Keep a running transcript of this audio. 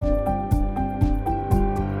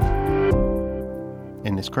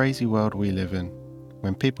this crazy world we live in,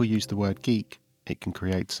 when people use the word geek, it can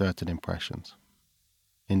create certain impressions.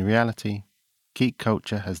 In reality, geek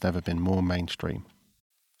culture has never been more mainstream.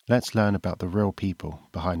 Let's learn about the real people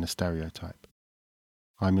behind the stereotype.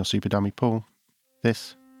 I'm your super dummy Paul.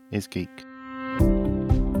 This is Geek.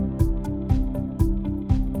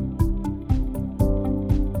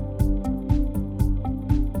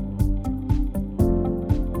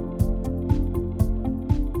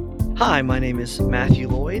 Hi, my name is Matthew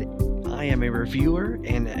Lloyd. I am a reviewer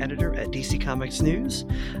and editor at DC Comics News,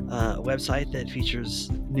 a website that features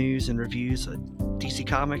news and reviews of DC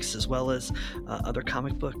Comics as well as other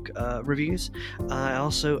comic book reviews. I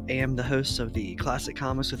also am the host of the Classic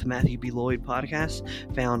Comics with Matthew B Lloyd podcast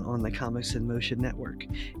found on the Comics in Motion Network.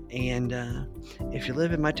 And if you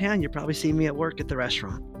live in my town, you'll probably see me at work at the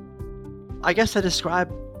restaurant. I guess I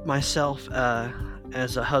describe myself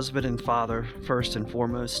as a husband and father first and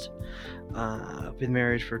foremost. I've been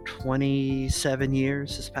married for 27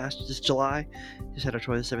 years this July. Just had our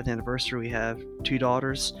 27th anniversary. We have two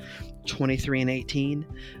daughters, 23 and 18.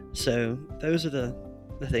 So those are the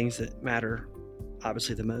things that matter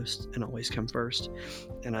obviously the most and always come first.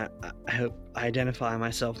 And I hope I identify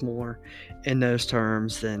myself more in those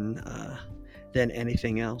terms than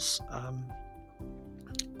anything else.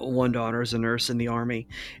 One daughter is a nurse in the Army,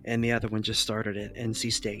 and the other one just started at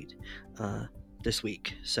NC State this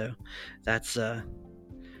week. So that's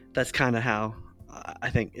kind of how I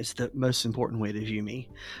think it's the most important way to view me.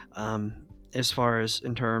 As far as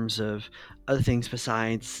in terms of other things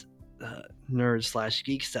besides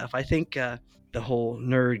nerd/geek stuff, I think the whole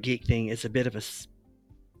nerd geek thing is a bit of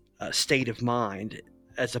a state of mind,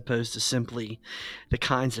 as opposed to simply the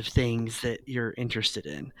kinds of things that you're interested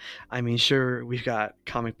in. I mean, sure, we've got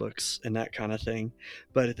comic books and that kind of thing,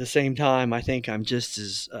 but at the same time, I think I'm just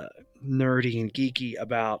as nerdy and geeky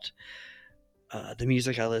about the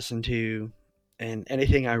music I listen to and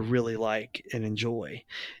anything I really like and enjoy.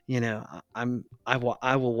 You know, I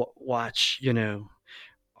will watch,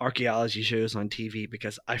 archaeology shows on TV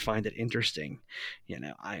because I find it interesting.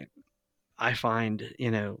 I find,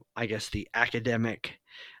 I guess the academic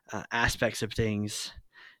aspects of things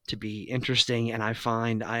to be interesting, and I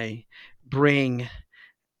find I bring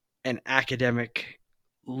an academic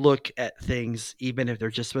look at things, even if they're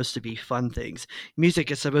just supposed to be fun things.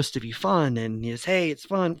 Music is supposed to be fun, and hey, it's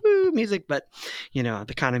fun, woo, music, but,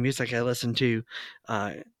 the kind of music I listen to,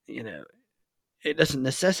 it doesn't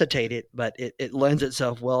necessitate it, but it lends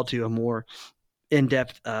itself well to a more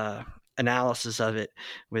in-depth analysis of it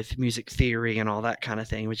with music theory and all that kind of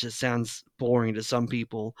thing, which just sounds boring to some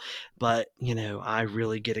people, but I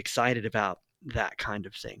really get excited about that kind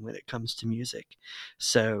of thing when it comes to music.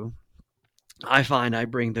 So I find I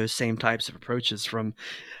bring those same types of approaches from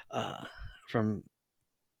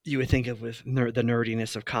you would think of with the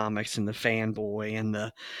nerdiness of comics and the fanboy and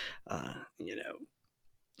the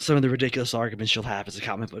some of the ridiculous arguments you'll have as a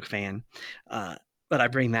comic book fan, but I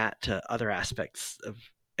bring that to other aspects of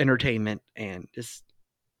entertainment and just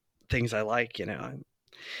things I like,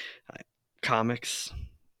 comics,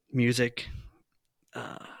 music.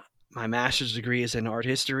 My master's degree is in art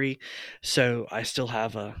history, so I still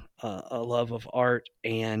have a love of art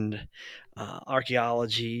and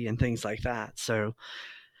archaeology and things like that. So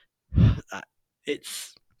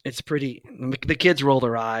it's pretty. The kids roll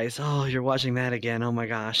their eyes. Oh, you're watching that again. Oh my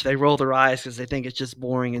gosh. They roll their eyes because they think it's just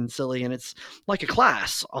boring and silly, and it's like a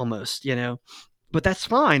class almost, But that's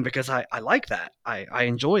fine because I like that. I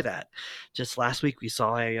enjoy that. Just last week we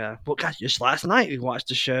saw just last night we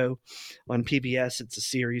watched a show on PBS. It's a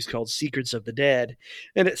series called Secrets of the Dead,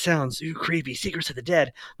 and it sounds creepy, Secrets of the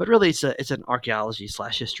Dead, but really it's an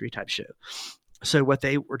archaeology/history type show. So what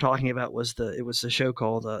they were talking about was a show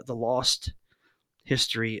called The Lost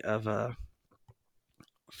History of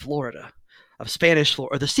Florida, of Spanish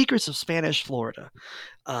Florida, or The Secrets of Spanish Florida,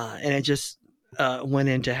 and it just went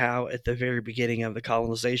into how at the very beginning of the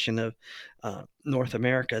colonization of North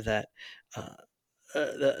America that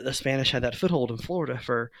the Spanish had that foothold in Florida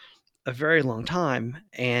for a very long time,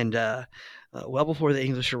 and well before the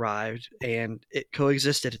English arrived, and it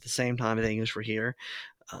coexisted at the same time the English were here.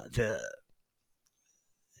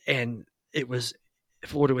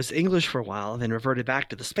 Florida was English for a while, then reverted back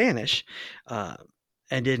to the Spanish,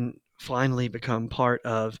 and didn't finally become part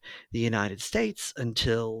of the United States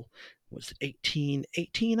until was it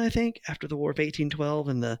 1818, I think, after the War of 1812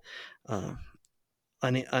 and the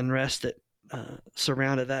unrest that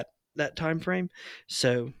surrounded that time frame.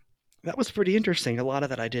 So that was pretty interesting. A lot of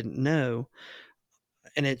that I didn't know,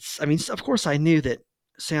 and of course I knew that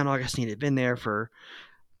St. Augustine had been there for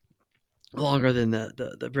longer than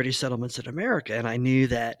the British settlements in America, and I knew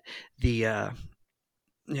that the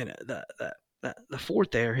the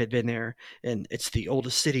fort there had been there, and it's the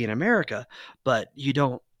oldest city in America. But you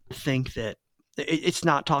don't think that it's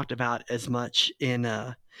not talked about as much in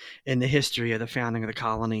the history of the founding of the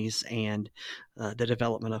colonies and the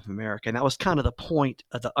development of America. And that was kind of the point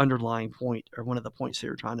of the underlying point, or one of the points they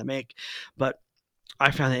were trying to make. But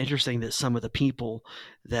I found it interesting that some of the people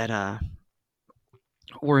that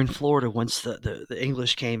were in Florida once the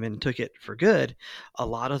English came and took it for good, a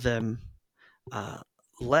lot of them uh,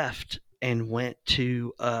 left and went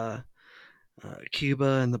to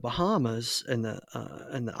Cuba and the Bahamas and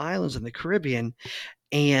the islands in the Caribbean,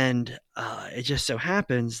 and it just so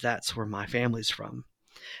happens that's where my family's from.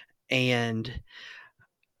 And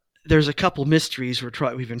there's a couple mysteries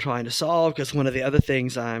we've been trying to solve, because one of the other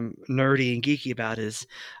things I'm nerdy and geeky about is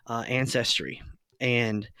ancestry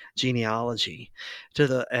and genealogy. To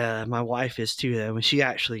the My wife is too, though, and she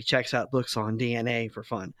actually checks out books on DNA for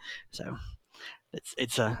fun. So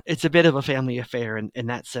it's a bit of a family affair in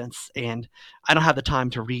that sense, and I don't have the time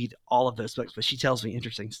to read all of those books, but she tells me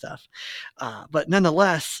interesting stuff. But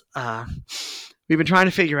nonetheless, we've been trying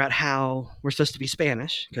to figure out how we're supposed to be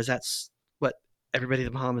Spanish, because that's what everybody in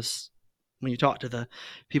the Bahamas, when you talk to the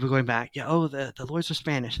people going back, yeah, oh, the Lloyds are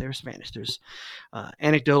Spanish, they were Spanish. There's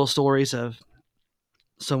anecdotal stories of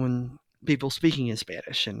people speaking in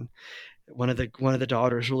Spanish, and one of the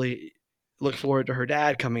daughters really looked forward to her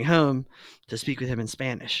dad coming home to speak with him in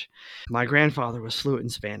Spanish. My grandfather was fluent in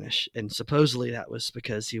Spanish, and supposedly that was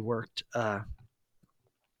because he worked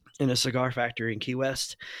in a cigar factory in Key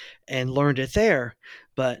West and learned it there.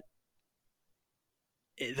 But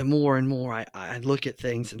the more and more I look at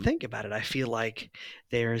things and think about it, I feel like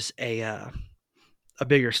there's a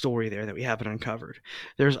bigger story there that we haven't uncovered.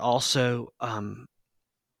 There's also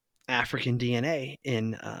African DNA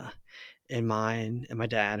in mine and my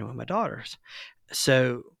dad and my daughters.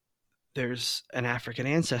 So there's an African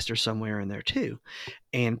ancestor somewhere in there too.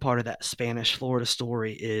 And part of that Spanish Florida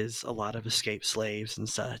story is a lot of escaped slaves and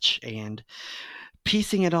such. And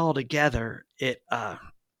piecing it all together, it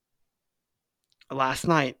last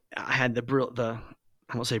night I had the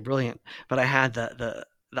I won't say brilliant, but I had the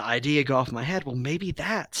idea go off my head. Well, maybe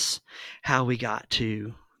that's how we got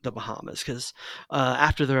to the Bahamas, because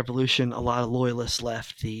after the revolution, a lot of loyalists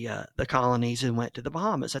left the colonies and went to the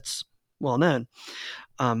Bahamas. That's well known.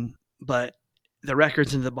 But the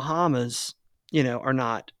records in the Bahamas, are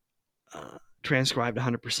not transcribed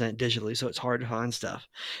 100% digitally, so it's hard to find stuff.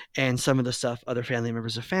 And some of the stuff other family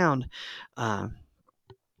members have found uh,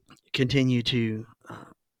 continue to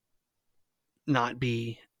not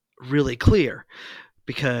be really clear,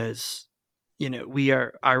 because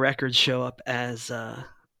our records show up as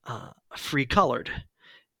free colored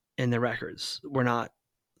in the records. We're not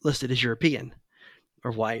listed as European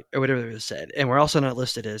or white or whatever it was said, and we're also not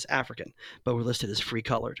listed as African, but we're listed as free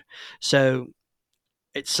colored. So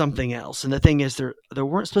it's something else. And the thing is, there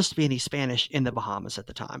weren't supposed to be any Spanish in the Bahamas at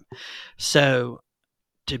the time, so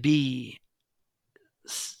to be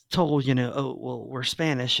told, oh, well, we're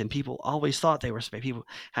Spanish, and people always thought they were Spanish. People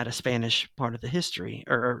had a Spanish part of the history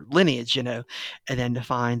or lineage, and then to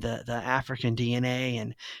find the African DNA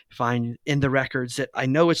and find in the records that I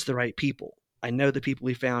know it's the right people. I know the people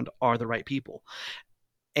we found are the right people,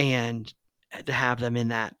 and to have them in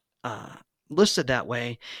that listed that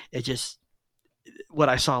way, it just what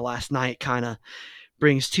I saw last night kind of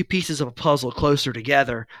brings two pieces of a puzzle closer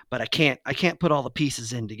together, but I can't put all the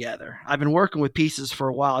pieces in together. I've been working with pieces for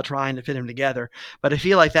a while trying to fit them together, but I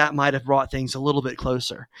feel like that might have brought things a little bit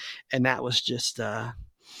closer. And that was just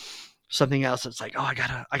something else that's like, oh,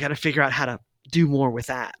 I gotta figure out how to do more with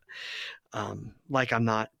that. Like I'm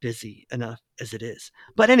not busy enough as it is.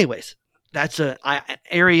 But anyways, that's an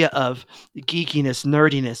area of geekiness,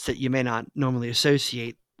 nerdiness that you may not normally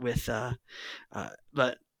associate with,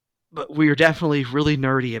 but we're definitely really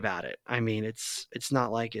nerdy about it. I mean, it's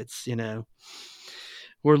not like it's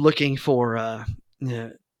we're looking for you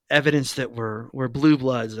know, evidence that we're blue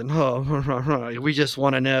bloods, and we just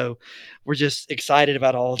want to know. We're just excited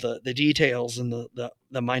about all the details and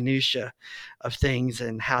the minutia of things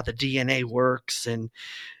and how the DNA works, and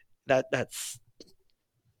that's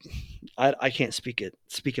I can't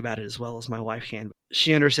speak about it as well as my wife can.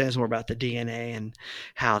 She understands more about the DNA and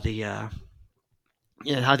how the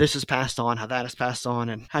how this is passed on, how that is passed on,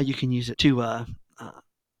 and how you can use it to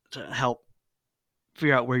help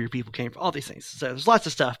figure out where your people came from. All these things. So there's lots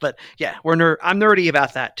of stuff, but yeah, I'm nerdy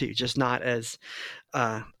about that too. Just not as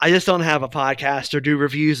I just don't have a podcast or do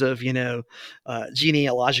reviews of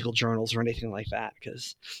genealogical journals or anything like that,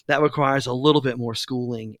 because that requires a little bit more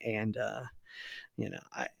schooling, and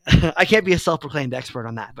I I can't be a self-proclaimed expert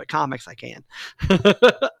on that, but comics I can.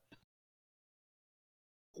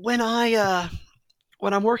 when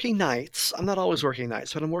when I'm working nights, I'm not always working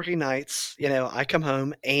nights. When I'm working nights, I come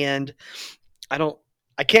home and I don't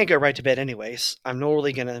I can't go right to bed anyways. I'm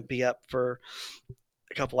normally gonna be up for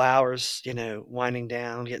a couple hours, winding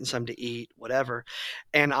down, getting something to eat, whatever.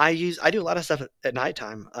 And I do a lot of stuff at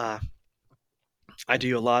nighttime. I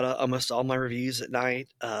do a lot of almost all my reviews at night.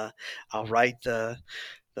 I'll write the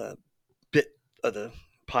bit of the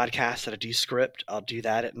podcast that I do script. I'll do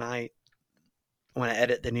that at night. When I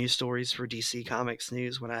edit the news stories for DC Comics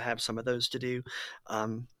News, when I have some of those to do,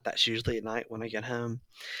 that's usually at night when I get home.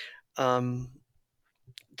 Um,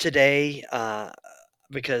 Today,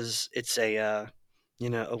 because it's a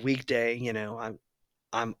weekday,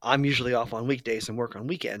 I'm usually off on weekdays and work on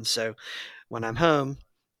weekends. So when I'm home,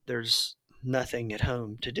 there's nothing at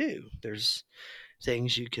home to do. There's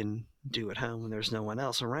things you can do at home when there's no one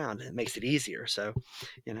else around. It makes it easier. So,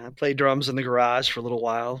 I played drums in the garage for a little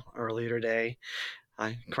while earlier today.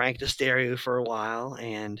 I cranked a stereo for a while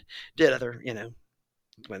and did other, went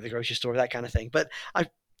to the grocery store, that kind of thing. But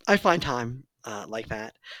I find time like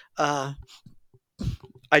that. Uh,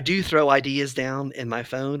 I do throw ideas down in my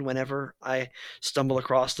phone whenever I stumble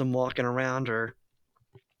across them walking around or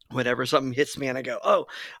whenever something hits me and I go, "Oh,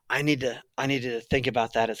 I need to think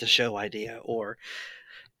about that as a show idea," or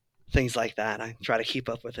things like that. I try to keep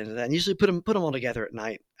up with it and usually put them all together at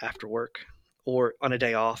night after work or on a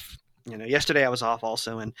day off. Yesterday I was off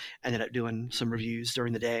also and ended up doing some reviews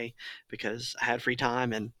during the day because I had free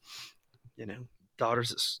time and you know,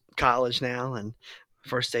 daughter's at college now and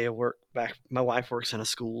first day of work back. My wife works in a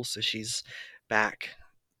school, so she's back.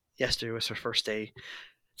 Yesterday was her first day.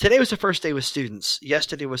 Today was her first day with students.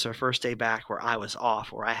 Yesterday was her first day back where I was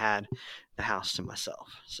off, where I had the house to myself.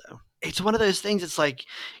 So it's one of those things. It's like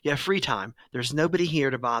you have free time. There's nobody here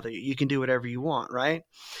to bother you. You can do whatever you want, right?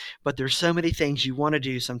 But there's so many things you want to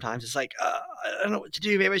do. Sometimes it's like I don't know what to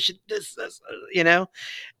do. Maybe I should this.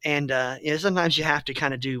 And sometimes you have to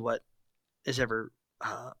kind of do what is ever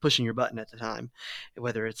pushing your button at the time,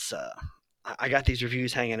 whether it's I got these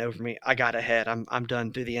reviews hanging over me. I got ahead. I'm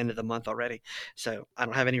done through the end of the month already, so I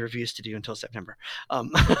don't have any reviews to do until September.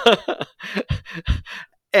 Um,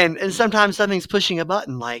 and sometimes something's pushing a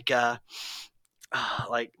button, like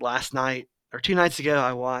last night or 2 nights ago,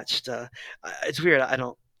 I watched. It's weird. I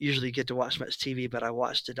don't usually get to watch much TV, but I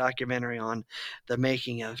watched a documentary on the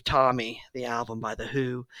making of Tommy, the album by the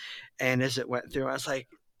Who, and as it went through, I was like,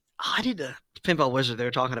 oh, I need to Pinball Wizard. They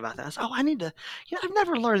were talking about that. I said, oh, I need to. I've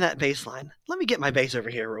never learned that bass line. Let me get my bass over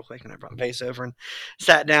here real quick. And I brought my bass over and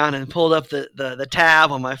sat down and pulled up the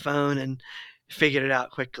tab on my phone and figured it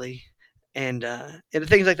out quickly. And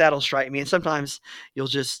things like that will strike me. And sometimes you'll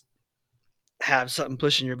just have something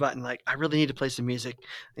pushing your button. Like, I really need to play some music.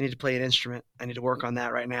 I need to play an instrument. I need to work on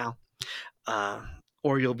that right now. Uh,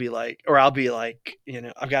 or you'll be like, or I'll be like,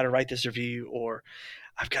 I've got to write this review, or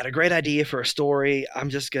I've got a great idea for a story.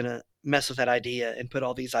 I'm just going to mess with that idea and put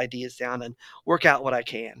all these ideas down and work out what I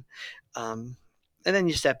can. And then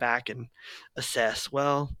you step back and assess,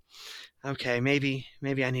 well, okay, maybe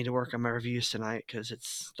I need to work on my reviews tonight because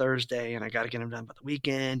it's Thursday and I got to get them done by the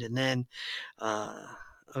weekend. And then, oh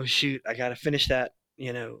shoot, I got to finish that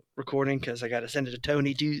recording because I got to send it to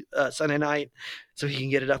Tony Sunday night so he can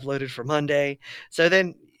get it uploaded for Monday. So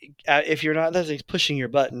then, if you're not pushing your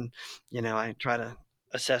button, I try to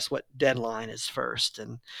assess what deadline is first.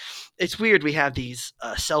 And it's weird we have these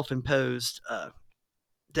self-imposed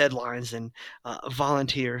deadlines and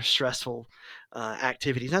volunteer stressful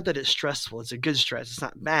activities. Not that it's stressful, it's a good stress. It's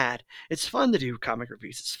not bad. It's fun to do comic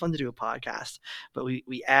reviews. It's fun to do a podcast. But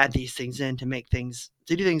we add these things in to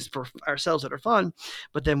do things for ourselves that are fun.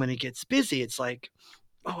 But then when it gets busy, it's like,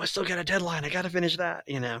 oh, I still got a deadline. I got to finish that,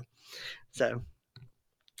 So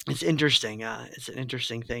it's interesting. It's an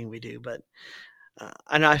interesting thing we do. But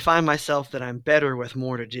and I find myself that I'm better with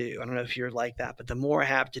more to do. I don't know if you're like that, but the more I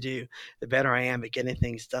have to do, the better I am at getting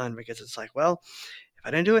things done because it's like, well, if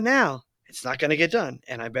I don't do it now, it's not going to get done,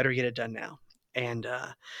 and I better get it done now. And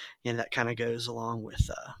that kind of goes along with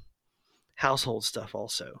household stuff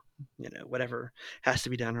also. Whatever has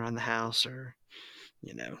to be done around the house, or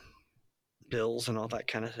you know, bills and all that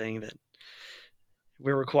kind of thing that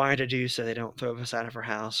we're required to do so they don't throw us out of our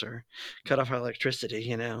house or cut off our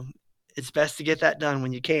electricity. It's best to get that done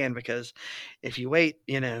when you can, because if you wait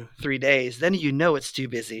 3 days, then it's too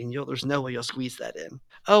busy and there's no way you'll squeeze that in.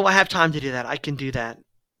 Oh, I have time to do that. I can do that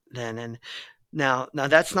then. And now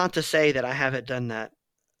that's not to say that I haven't done that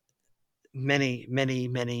many, many,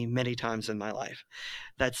 many, many times in my life.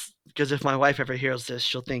 That's because if my wife ever hears this,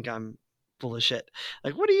 she'll think I'm full of shit.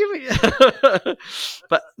 Like, what do you mean?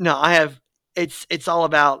 But no, I have. It's all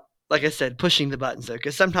about like I said, pushing the buttons though,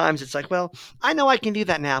 because sometimes it's like, well, I know I can do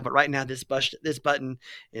that now, but right now this button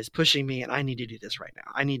is pushing me, and I need to do this right now.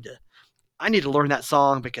 I need to learn that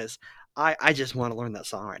song because I just want to learn that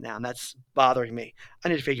song right now, and that's bothering me. I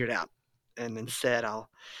need to figure it out, and instead I'll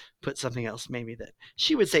put something else maybe that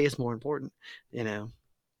she would say is more important, you know.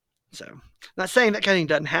 So, not saying that kind of thing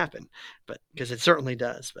doesn't happen, but because it certainly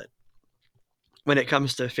does. But when it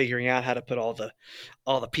comes to figuring out how to put all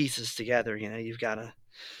the pieces together, you know, you gotta.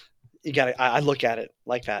 I look at it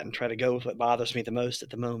like that and try to go with what bothers me the most at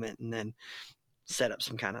the moment, and then set up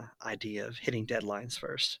some kind of idea of hitting deadlines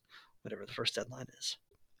first, whatever the first deadline is.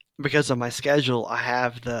 Because of my schedule, I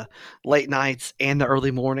have the late nights and the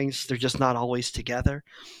early mornings. They're just not always together.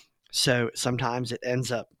 So sometimes it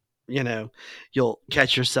ends up, you know, you'll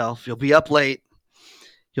catch yourself, you'll be up late,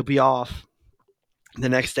 you'll be off. The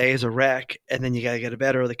next day is a wreck, and then you got to go to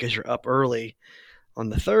bed early because you're up early on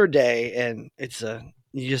the third day, and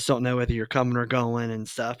you just don't know whether you're coming or going and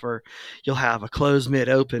stuff, or you'll have a close mid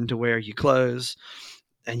open to where you close,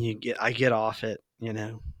 and I get off at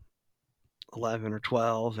 11 or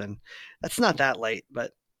 12, and that's not that late,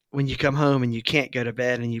 but when you come home and you can't go to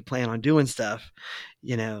bed and you plan on doing stuff,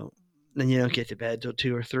 you know, then you don't get to bed till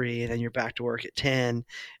 2 or 3, and then you're back to work at 10,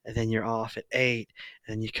 and then you're off at 8,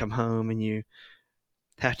 and then you come home and you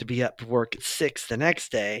have to be up to work at 6 the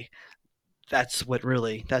next day. That's when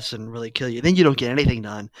really kill you. Then you don't get anything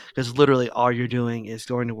done because literally all you're doing is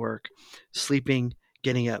going to work, sleeping,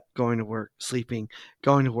 getting up, going to work, sleeping,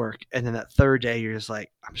 going to work, and then that third day you're just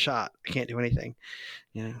like, I'm shot. I can't do anything.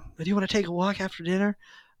 You know, but do you want to take a walk after dinner?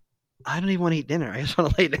 I don't even want to eat dinner. I just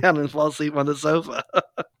want to lay down and fall asleep on the sofa.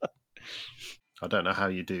 I don't know how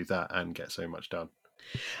you do that and get so much done.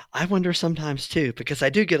 I wonder sometimes too, because I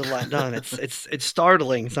do get a lot done. It's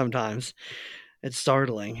startling sometimes. It's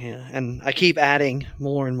startling, yeah. And I keep adding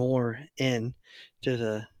more and more in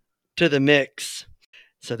to the mix.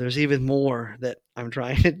 So there's even more that I'm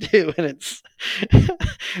trying to do, and it's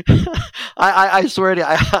I swear to you,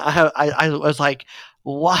 I was like,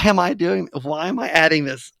 why am I doing? Why am I adding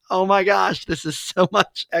this? Oh my gosh, this is so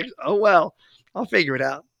much. Oh well, I'll figure it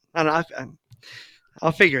out. I don't know.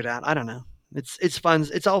 I'll figure it out. I don't know. It's fun.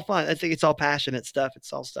 It's all fun. I think it's all passionate stuff.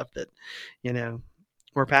 It's all stuff that you know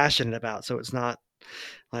we're passionate about. So it's not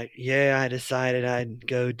like, yeah, I decided I'd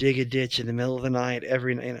go dig a ditch in the middle of the night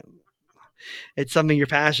every night. It's something you're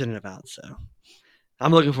passionate about. So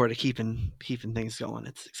I'm looking forward to keeping things going.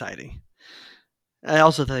 It's exciting. I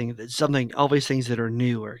also think that all these things that are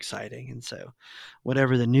new are exciting, and so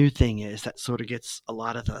whatever the new thing is, that sort of gets a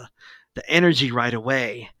lot of the energy right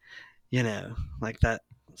away. You know, like that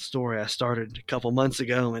story I started a couple months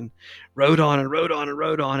ago and wrote on and wrote on and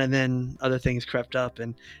wrote on, and then other things crept up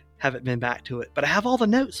and haven't been back to it. But I have all the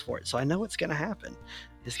notes for it, so I know what's going to happen.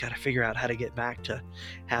 Just got to figure out how to get back to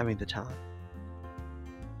having the time.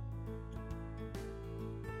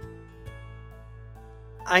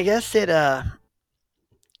 I guess I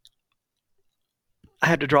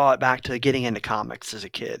had to draw it back to getting into comics as a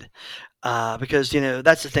kid, because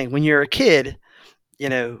that's the thing. When you're a kid, you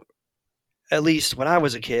know, at least when I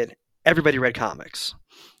was a kid, everybody read comics.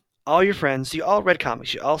 All your friends, you all read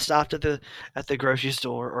comics. You all stopped at the grocery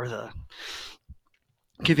store or the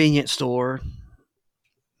convenience store.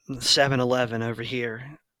 7-Eleven over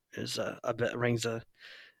here is a bit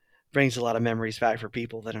brings a lot of memories back for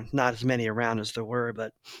people that are not as many around as there were,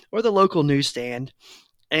 but or the local newsstand.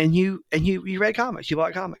 And you read comics. You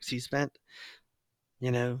bought comics. You spent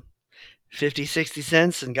you know 50, 60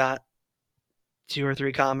 cents and got two or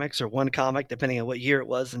three comics or one comic, depending on what year it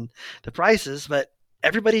was and the prices. But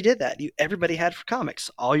everybody did that. Everybody had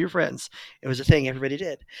comics. All your friends. It was a thing everybody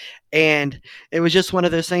did, and it was just one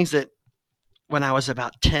of those things that when I was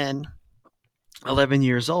about 10, 11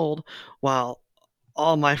 years old, while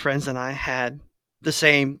all my friends and I had the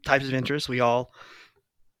same types of interests, we all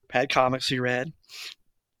had comics we read.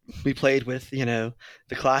 We played with the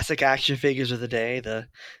classic action figures of the day, the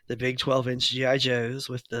big 12-inch GI Joes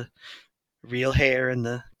with the real hair and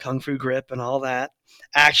the kung fu grip and all that.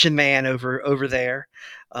 Action Man over there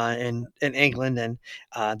in England, and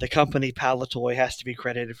the company Palatoy has to be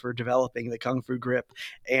credited for developing the kung fu grip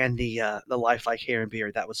and the lifelike hair and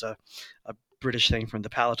beard. That was a British thing from the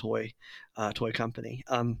Palatoy toy company.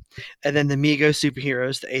 And then the Mego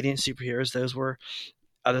superheroes, the 8-inch superheroes, those were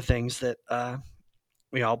other things that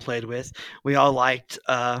we all played with. We all liked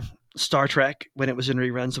Star Trek when it was in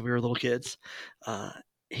reruns when we were little kids.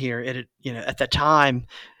 Here, at the time,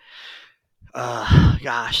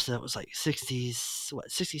 gosh, that was like 60s,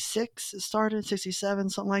 66 it started, 67,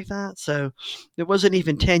 something like that. So it wasn't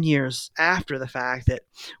even 10 years after the fact that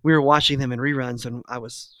we were watching them in reruns when I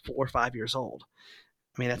was 4 or 5 years old.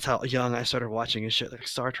 I mean, that's how young I started watching a show like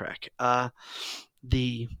Star Trek.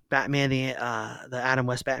 The Batman, the Adam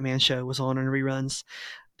West Batman show was on in reruns.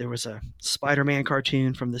 There was a Spider-Man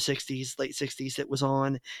cartoon from the '60s, late '60s, that was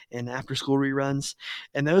on in after-school reruns,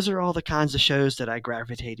 and those are all the kinds of shows that I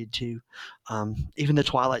gravitated to. Even the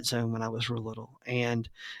Twilight Zone when I was real little, and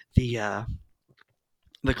the uh,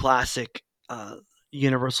 the classic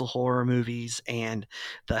Universal horror movies and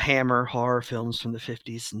the Hammer horror films from the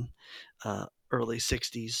 '50s and early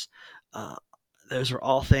 '60s. Uh, those are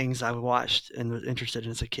all things I watched and was interested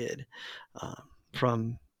in as a kid, uh,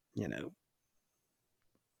 from you know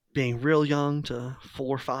being real young to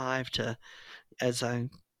 4 or 5 to as I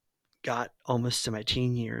got almost to my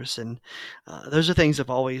teen years, and those are things I've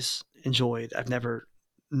always enjoyed. I've never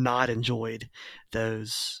not enjoyed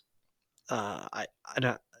those. I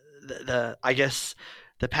don't I guess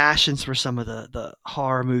the passions for some of the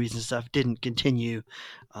horror movies and stuff didn't continue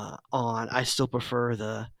on. I still prefer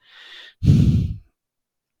the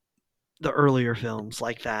earlier films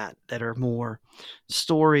like that are more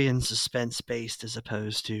story and suspense based as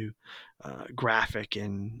opposed to graphic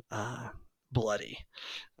and bloody.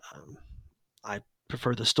 Um, I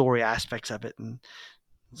prefer the story aspects of it and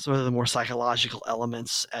sort of the more psychological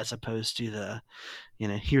elements as opposed to the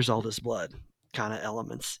here's all this blood kind of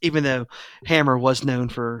elements. Even though Hammer was known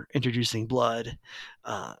for introducing blood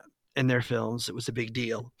uh, in their films, it was a big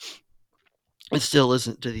deal. It still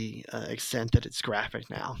isn't to the extent that it's graphic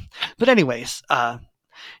now. But anyways,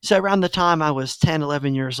 so around the time I was 10,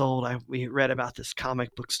 11 years old, we read about this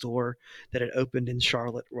comic book store that had opened in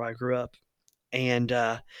Charlotte where I grew up. And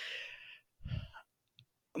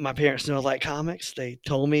my parents know I like comics. They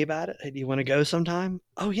told me about it. Hey, do you want to go sometime?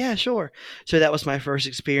 Oh, yeah, sure. So that was my first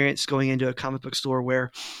experience going into a comic book store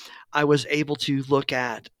where I was able to look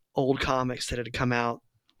at old comics that had come out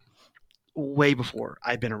way before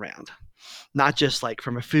I'd been around. Not just like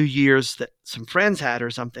from a few years that some friends had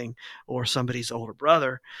or something, or somebody's older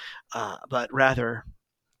brother, but rather,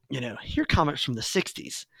 here are comics from the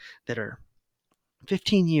 '60s that are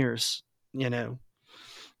 15 years, you know,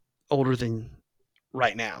 older than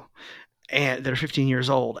right now, and they're 15 years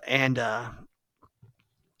old. And, at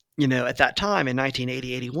that time in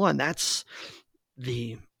 1980, 81, that's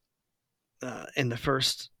the, in the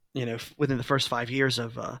first, within the first 5 years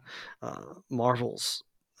of Marvel's,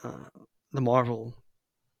 uh, the Marvel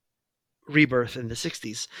rebirth in the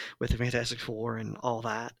 '60s with the Fantastic Four and all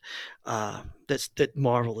that. That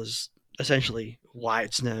Marvel is essentially why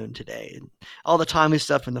it's known today. And all the timely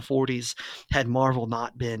stuff in the '40s, had Marvel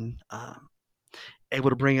not been able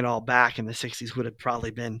to bring it all back in the '60s, would have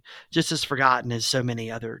probably been just as forgotten as so many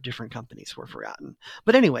other different companies were forgotten.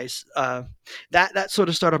 But anyways, that sort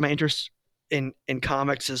of started my interest in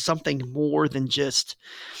comics as something more than just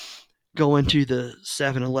going to the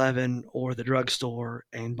 7-Eleven or the drugstore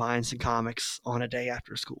and buying some comics on a day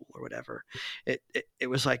after school or whatever. It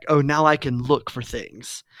was like, oh, now I can look for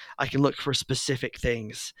things. I can look for specific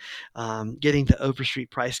things. Getting the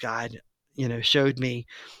Overstreet Price Guide, showed me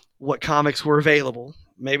what comics were available.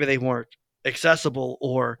 Maybe they weren't accessible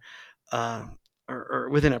uh, or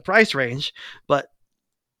within a price range, but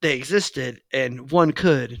they existed, and one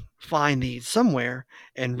could find these somewhere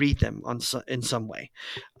and read them in some way.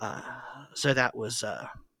 Uh, so that was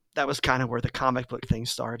kind of where the comic book thing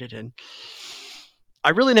started, and I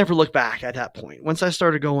really never looked back at that point. Once I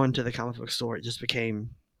started going to the comic book store, it just became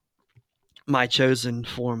my chosen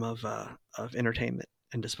form of entertainment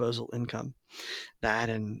and disposal income. That,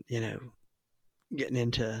 and getting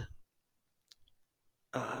into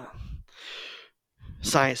uh,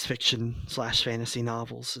 science fiction / fantasy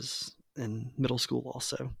novels is in middle school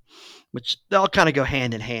also, which they all kind of go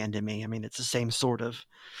hand in hand to me. I mean, it's the same sort of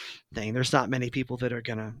thing. There's not many people that are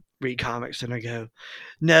going to read comics and I go,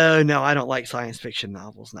 no, no, I don't like science fiction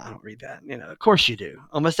novels. No, I don't read that. Of course you do.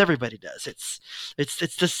 Almost everybody does. It's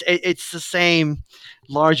the same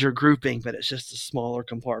larger grouping, but it's just a smaller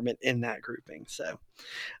compartment in that grouping. So,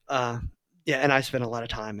 uh, yeah, and I spent a lot of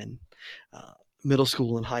time in uh, middle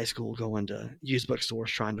school and high school going to used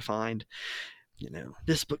bookstores trying to find,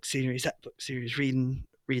 this book series, that book series, reading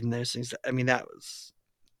those things. I mean, that's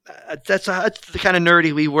the kind of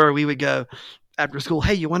nerdy we were. We would go after school.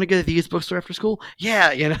 Hey, you want to go to the used bookstore after school?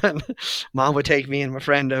 Yeah, Mom would take me and my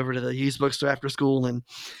friend over to the used bookstore after school, and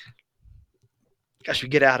gosh, we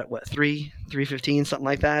get out at what 3:15, something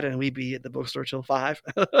like that, and we'd be at the bookstore till 5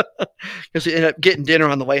 because we ended up getting dinner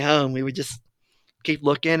on the way home. We would just keep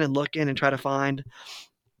looking and try to find.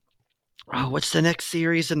 Oh, what's the next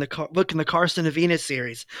series in the book in the Carson of Venus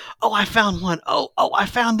series? Oh, I found one. Oh, I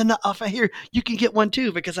found here. You can get one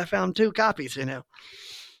too because I found 2 copies.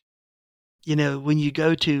 when you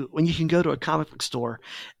can go to a comic book store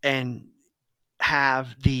and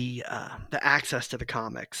have the access to the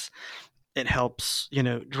comics, it helps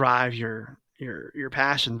drive your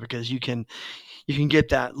passion, because you can get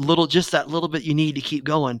that little bit you need to keep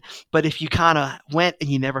going. But if you kind of went and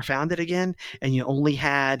you never found it again, and you only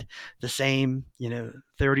had the same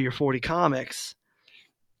 30 or 40 comics,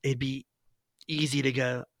 it'd be easy to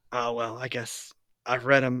go, oh well, I guess I've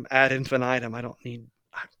read them ad infinitum, I don't need.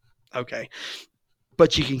 Okay,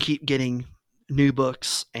 but you can keep getting new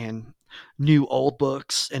books and new old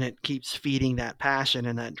books, and it keeps feeding that passion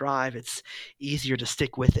and that drive. It's easier to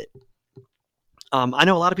stick with it. I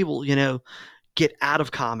know a lot of people, get out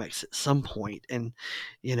of comics at some point, and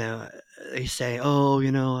you know they say, oh,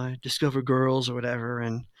 I discover girls or whatever,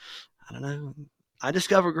 and I don't know, I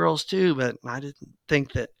discover girls too, but I didn't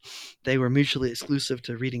think that they were mutually exclusive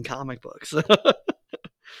to reading comic books.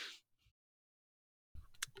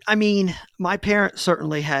 I mean, my parents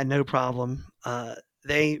certainly had no problem.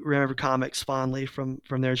 They remember comics fondly from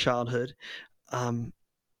their childhood. Um,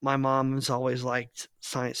 my mom has always liked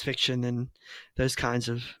science fiction and those kinds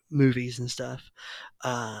of movies and stuff.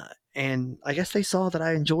 Uh, and I guess they saw that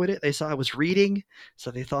I enjoyed it. They saw I was reading,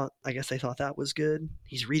 so I guess they thought that was good.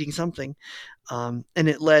 He's reading something. And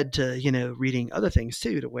it led to, reading other things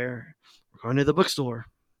too, to where we're going to the bookstore.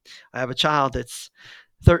 I have a child that's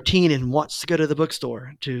 13 and wants to go to the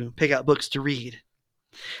bookstore to pick out books to read.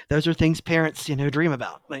 Those are things parents, dream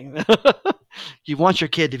about. Like, you want your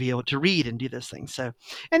kid to be able to read and do those things. So,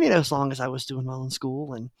 and as long as I was doing well in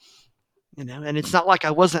school, and and it's not like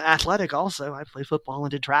I wasn't athletic. Also, I played football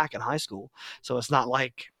and did track in high school. So it's not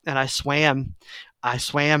like, and I swam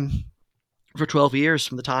for 12 years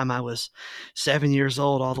from the time I was 7 years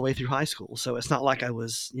old all the way through high school. So it's not like I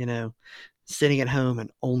was, sitting at home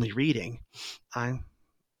and only reading. I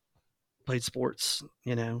played sports,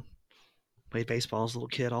 played baseball as a little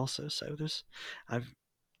kid also. So I've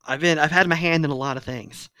I've had my hand in a lot of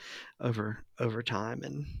things over time,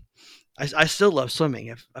 and I still love swimming.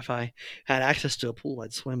 If I had access to a pool,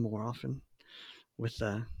 I'd swim more often with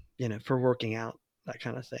for working out, that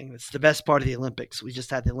kind of thing. It's the best part of the Olympics. We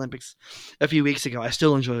just had the Olympics a few weeks ago. I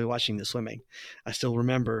still enjoy watching the swimming. I still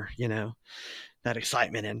remember that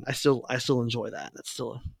excitement, and I still enjoy that. That's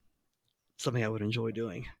still something I would enjoy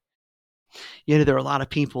doing. There are a lot of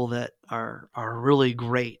people that are really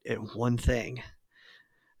great at one thing,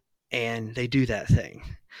 and they do that thing.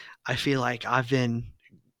 I feel like I've been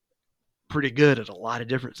pretty good at a lot of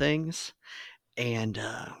different things, and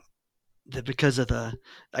because of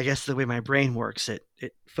I guess the way my brain works, it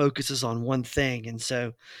focuses on one thing, and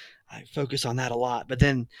so I focus on that a lot. But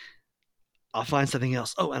then I'll find something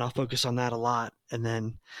else. Oh, and I'll focus on that a lot, and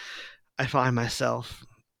then I find myself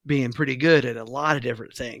being pretty good at a lot of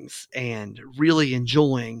different things and really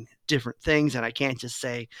enjoying different things. And I can't just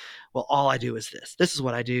say, well, all I do is this. This is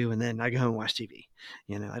what I do, and then I go home and watch TV.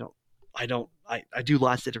 I do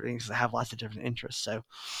lots of different things. I have lots of different interests. So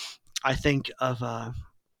I think of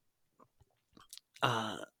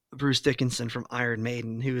uh, Bruce Dickinson from Iron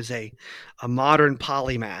Maiden, who is a modern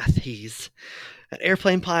polymath. He's an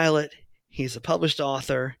airplane pilot. He's a published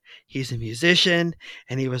author. He's a musician,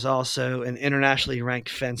 and he was also an internationally ranked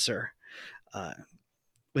fencer uh,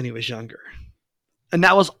 when he was younger. And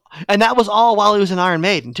that was all while he was in Iron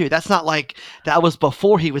Maiden too. That's not like that was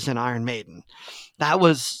before he was in Iron Maiden. That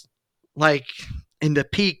was like in the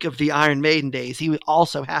peak of the Iron Maiden days. He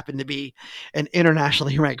also happened to be an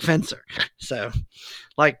internationally ranked fencer. So,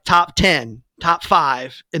 like top 10, top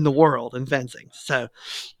 5 in the world in fencing. So,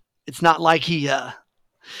 it's not like he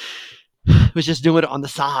was just doing it on the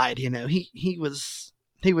side. He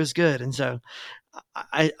was good, and so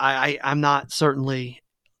I'm not certainly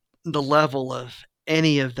the level of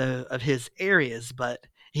any of his areas, but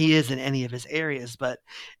he is in any of his areas. But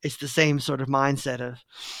it's the same sort of mindset of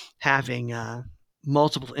having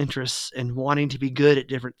multiple interests and wanting to be good at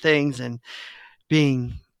different things and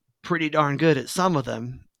being pretty darn good at some of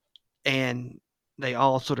them, and they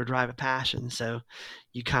all sort of drive a passion. So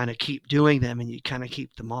you kind of keep doing them, and you kind of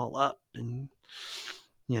keep them all up, and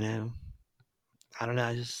you know, I don't know.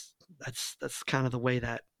 I just that's kind of the way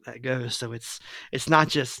that goes. So it's not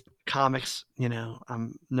just comics.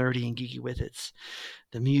 I'm nerdy and geeky with it. It's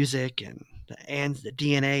the music and the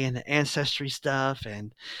DNA and the ancestry stuff,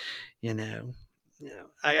 and you know,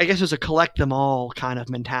 I guess there's a collect them all kind of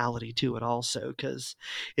mentality to it also, because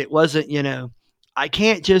it wasn't, I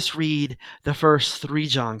can't just read the first 3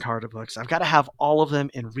 John Carter books. I've got to have all of them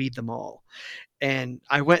and read them all. And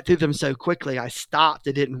I went through them so quickly, I stopped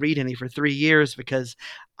and didn't read any for 3 years, because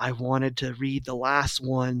I wanted to read the last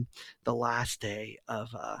one the last day of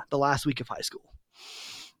the last week of high school.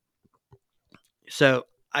 So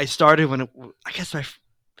I started when I guess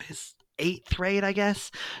his 8th grade, I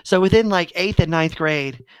guess. So within like 8th and 9th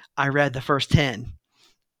grade, I read the first 10,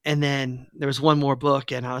 and then there was one more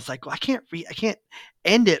book, and I was like, well, I can't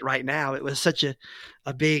end it right now. It was such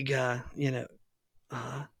a big, uh,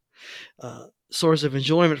 source of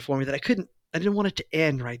enjoyment for me that I didn't want it to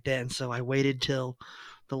end right then. So I waited till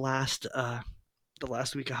the last, uh, the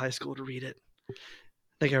last week of high school to read it. I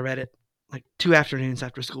think I read it like 2 afternoons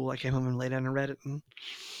after school. I came home and laid down and read it, and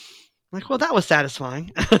I'm like, well, that was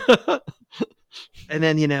satisfying. And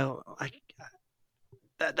then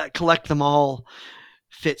that collect them all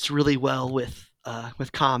fits really well with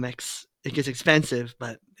comics. It gets expensive,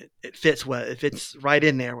 but it fits well. It fits right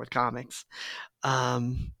in there with comics.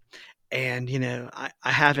 Um, and I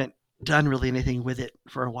haven't done really anything with it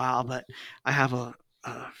for a while, but I have a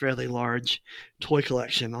fairly large toy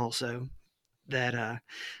collection also that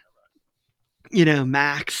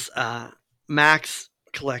Max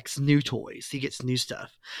collects new toys. He gets new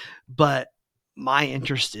stuff, but my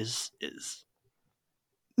interest is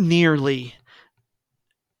nearly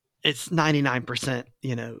it's 99%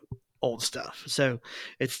 old stuff. So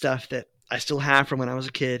it's stuff that I still have from when I was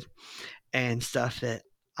a kid, and stuff that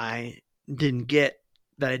I didn't get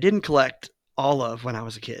that I didn't collect all of when I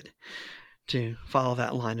was a kid, to follow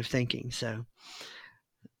that line of thinking. So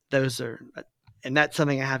those are and that's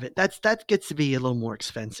something I haven't that gets to be a little more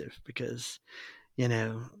expensive because you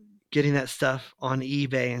know getting that stuff on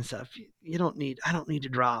eBay and stuff, you don't need I don't need to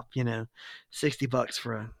drop $60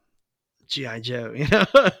 for a GI Joe.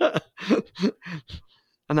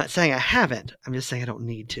 I'm not saying I haven't, I'm just saying I don't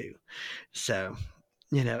need to. So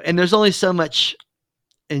and there's only so much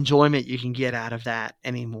enjoyment you can get out of that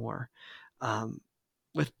anymore. um,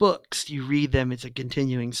 with books, you read them, it's a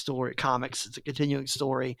continuing story. Comics, it's a continuing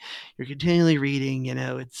story. You're continually reading,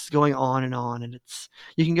 it's going on, and it's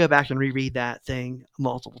you can go back and reread that thing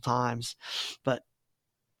multiple times. But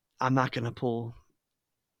I'm not going to pull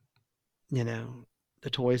you know the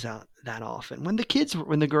toys out that often. When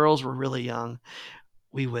the girls were really young,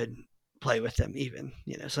 we would play with them. Even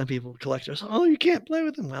some people collectors, oh, you can't play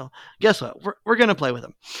with them. Well, guess what, we're going to play with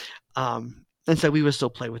them. And so we would still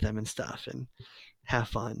play with them and stuff and have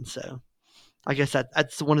fun. So I guess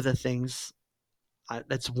that's one of the things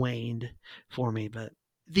that's waned for me. But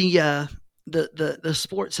the the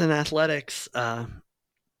sports and athletics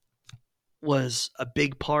was a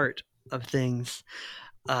big part of things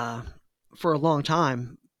uh, for a long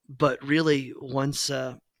time. But really, once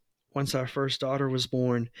our first daughter was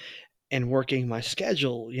born and working my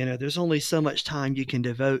schedule, there's only so much time you can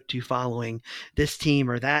devote to following this team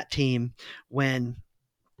or that team when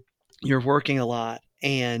you're working a lot,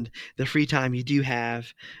 and the free time you do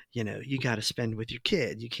have, you got to spend with your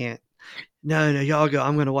kid. You can't, no, y'all go,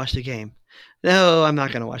 I'm going to watch the game. No, I'm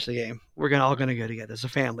not going to watch the game. We're all going to go together as a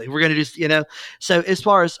family. We're going to just, so as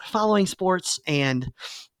far as following sports and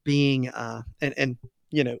being, and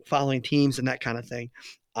following teams and that kind of thing,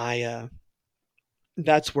 I,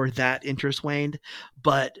 that's where that interest waned.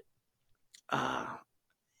 But, uh,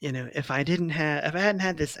 if I hadn't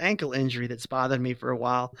had this ankle injury that's bothered me for a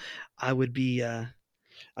while, I would be, I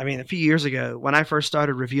mean, a few years ago when I first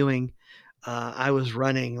started reviewing, I was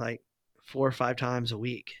running like 4 or 5 times a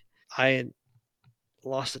week. I had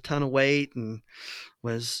lost a ton of weight and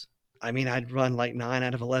I mean, I'd run like 9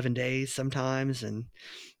 out of 11 days sometimes. And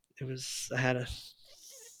I had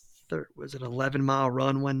was it 11-mile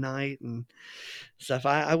run one night and stuff.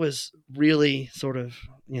 I was really sort of,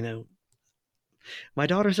 my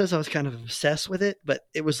daughter says I was kind of obsessed with it, but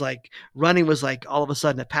it was like running was like all of a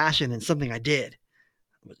sudden a passion and something I did.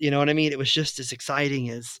 You know what I mean? It was just as exciting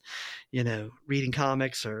as, reading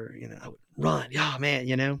comics or, I would run. Yeah,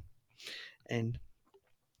 man, And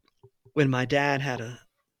when my dad had a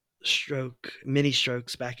mini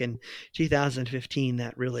strokes back in 2015,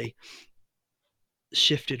 that really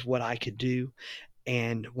shifted what I could do.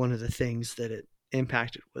 And one of the things that it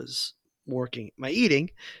impacted was my eating,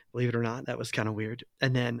 believe it or not. That was kind of weird.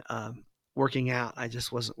 And then working out, I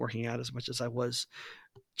just wasn't working out as much as I was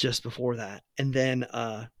just before that. And then,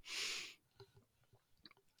 I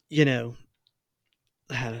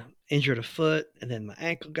had injured a foot, and then my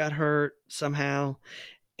ankle got hurt somehow,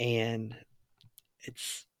 and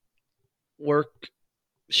it's work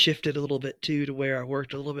shifted a little bit too, to where I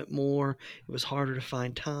worked a little bit more. It was harder to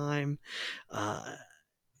find time,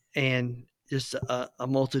 and just a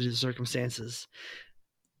multitude of circumstances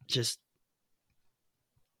just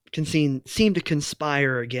seem to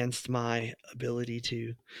conspire against my ability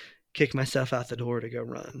to kick myself out the door to go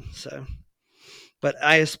run. So but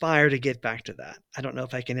I aspire to get back to that. I don't know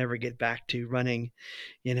if I can ever get back to running,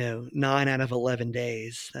 9 out of 11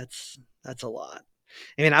 days. That's a lot.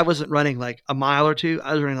 I mean, I wasn't running like a mile or two.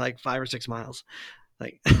 I was running like 5 or 6 miles.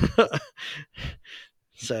 Like,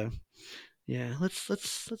 so yeah,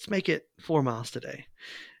 let's make it 4 miles today,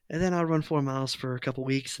 and then I'll run 4 miles for a couple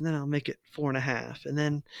weeks, and then I'll make it 4.5, and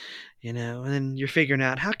then and then you're figuring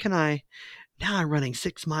out how can I. Now I'm running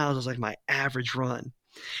 6 miles as like my average run.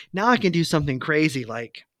 Now I can do something crazy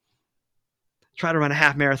like try to run a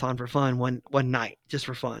half marathon for fun one night just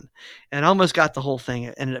for fun, and I almost got the whole thing.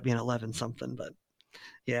 It ended up being 11 something, but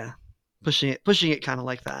yeah, pushing it kind of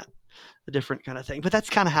like that, a different kind of thing. But that's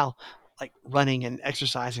kind of how like running and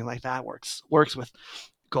exercising like that works with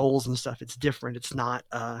goals and stuff. It's different. It's not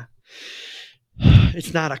a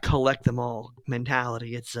collect them all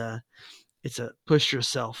mentality. It's a push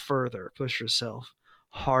yourself further, push yourself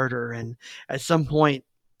harder. And at some point,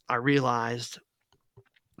 I realized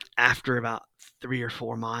after about 3 or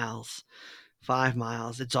 4 miles, 5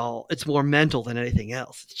 miles, it's more mental than anything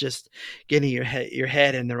else. It's just getting your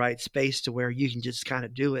head in the right space to where you can just kind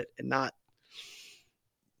of do it and not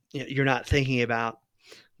you're not thinking about,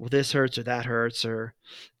 well, this hurts or that hurts, or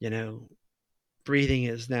you know breathing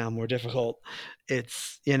is now more difficult.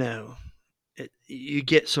 It's you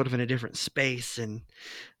get sort of in a different space, and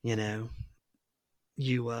you know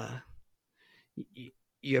you you,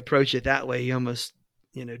 you approach it that way. You almost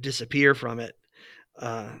disappear from it,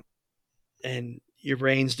 uh, and your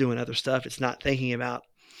brain's doing other stuff. It's not thinking about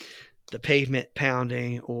the pavement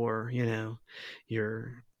pounding, or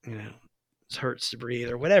your it hurts to breathe,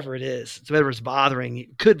 or whatever it is. It's whatever's bothering you,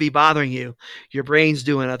 could be bothering you. Your brain's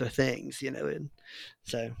doing other things, and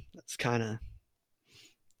so that's kind of,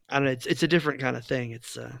 I don't know. It's a different kind of thing.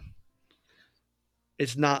 It's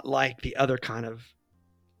not like the other kind of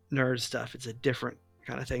nerd stuff. It's a different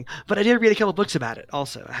kind of thing. But I did read a couple books about it.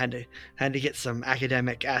 Also, I had to get some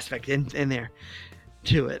academic aspect in there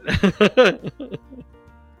to it.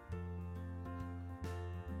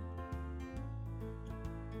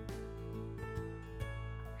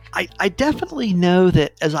 I definitely know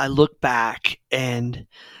that as I look back and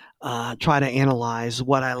try to analyze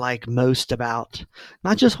what I like most about,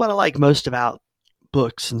 not just what I like most about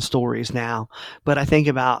books and stories now, but I think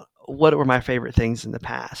about what were my favorite things in the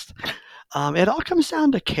past. It all comes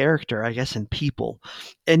down to character, I guess, and people,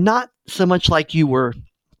 and not so much like you were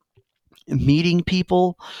meeting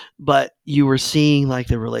people, but you were seeing like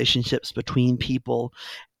the relationships between people.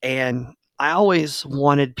 And I always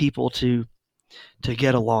wanted people to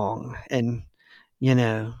get along and you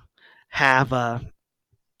know have a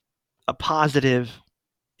positive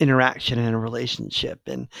interaction in a relationship.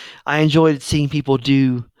 And I enjoyed seeing people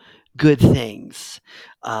do good things,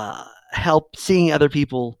 help seeing other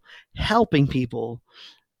people helping people.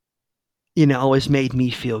 Always made me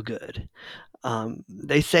feel good.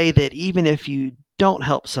 They say that even if you don't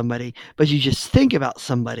help somebody, but you just think about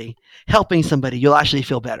somebody helping somebody, you'll actually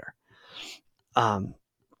feel better. Um,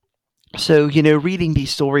 so reading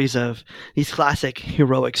these stories of these classic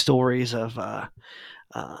heroic stories of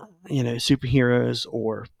superheroes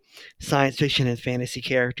or science fiction and fantasy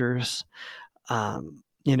characters, um,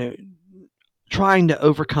 you know trying to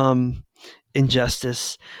overcome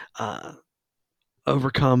injustice, uh,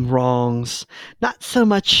 overcome wrongs, not so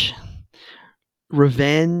much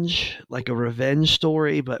revenge, like a revenge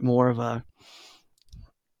story, but more of a,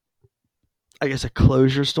 I guess, a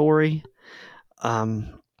closure story.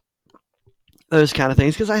 um, those kind of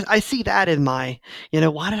things, because I see that in my,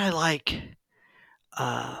 why did I like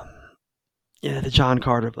um, the John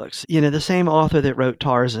Carter books. The same author that wrote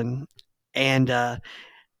Tarzan, and the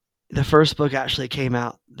first book actually came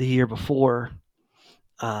out the year before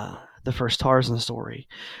the first Tarzan story.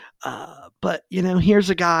 But here's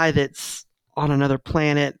a guy that's on another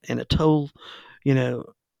planet in you know,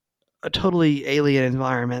 a totally alien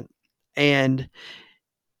environment, and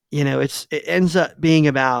it ends up being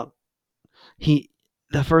about he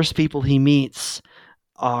the first people he meets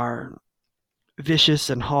are vicious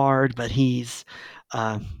and hard, but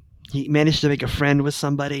uh, he managed to make a friend with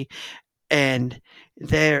somebody, and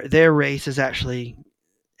their race is actually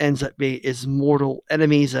ends up being is mortal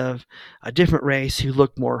enemies of a different race who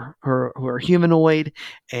look more who are humanoid,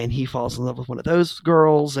 and he falls in love with one of those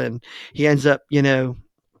girls, and he ends up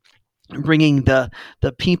bringing the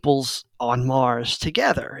peoples on Mars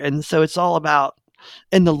together. And so it's all about,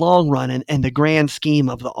 in the long run, and the grand scheme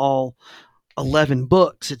of the all 11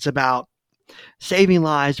 books, it's about saving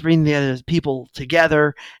lives, bringing the other people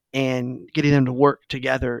together, and getting them to work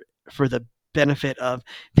together for the benefit of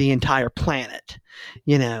the entire planet.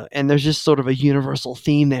 And there's just sort of a universal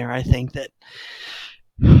theme there, I think, that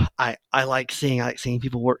I like seeing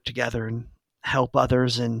people work together and help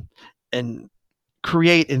others and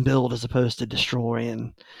create and build as opposed to destroy,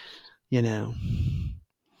 and you know,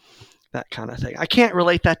 that kind of thing. I can't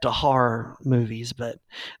relate that to horror movies, but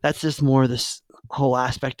that's just more this whole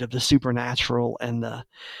aspect of the supernatural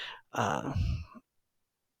uh,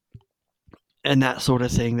 and that sort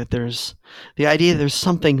of thing. That there's the idea that there's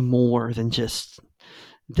something more than just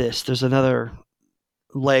this. There's another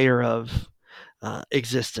layer of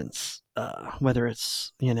existence, whether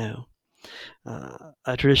it's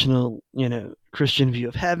a traditional Christian view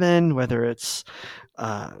of heaven, whether it's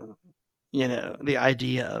uh, the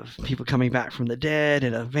idea of people coming back from the dead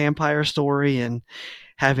in a vampire story and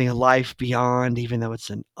having a life beyond, even though it's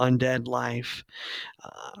an undead life.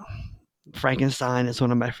 Uh, Frankenstein is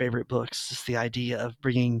one of my favorite books. It's the idea of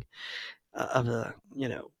bringing of the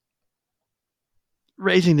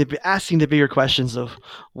asking the bigger questions of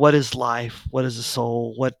what is life, what is the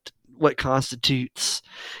soul, what constitutes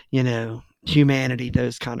humanity,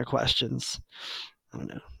 those kind of questions. I don't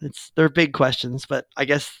know. They're big questions, but I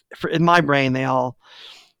guess in my brain they all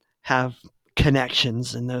have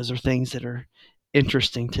connections, and those are things that are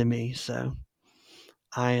interesting to me. So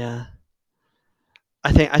I uh,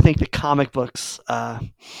 I think the comic books have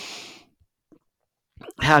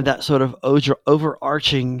that sort of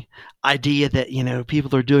overarching idea that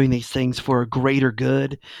people are doing these things for a greater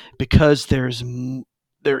good, because there is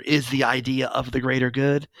the idea of the greater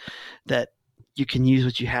good, that you can use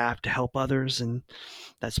what you have to help others, and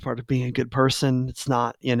that's part of being a good person. It's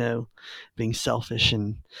not being selfish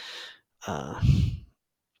and uh,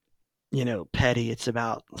 petty. It's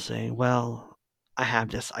about saying, well, I have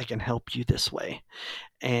this, I can help you this way.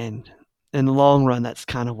 And in the long run, that's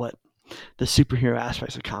kind of what the superhero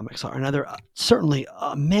aspects of comics are. And other certainly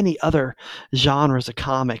many other genres of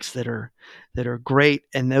comics that are great,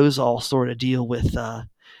 and those all sort of deal with.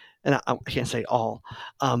 And I can't say all.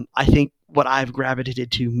 I think what I've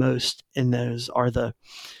gravitated to most in those are the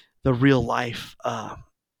real life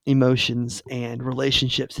emotions and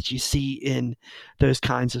relationships that you see in those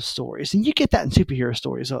kinds of stories, and you get that in superhero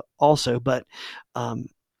stories also. But um,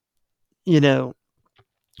 you know,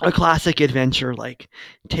 a classic adventure like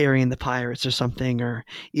Terry and the Pirates or something, or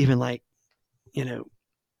even like you know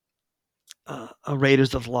a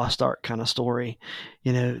Raiders of the Lost Ark kind of story.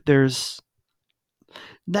 There's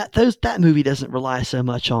that movie doesn't rely so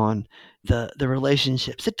much on the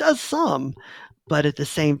relationships. It does some, but at the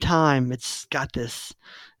same time, it's got this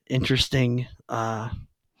interesting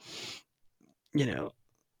you know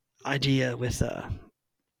idea with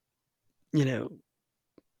you know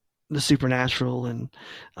the supernatural and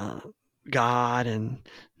uh, God and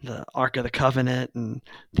the Ark of the Covenant and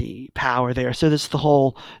the power there. So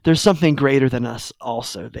there's something greater than us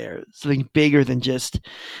also there. Something bigger than just,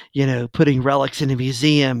 putting relics in a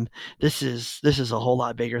museum. This is a whole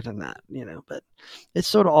lot bigger than that. But it's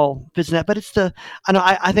sort of all fits in that. But I know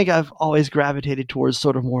I think I've always gravitated towards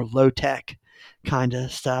sort of more low tech kind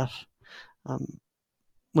of stuff. Um,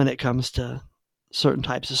 when it comes to certain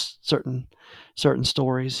types of certain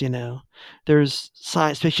stories. There's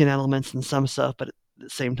science fiction elements and some stuff, but at the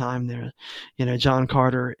same time, John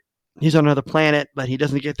Carter. He's on another planet, but he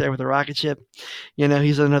doesn't get there with a rocket ship.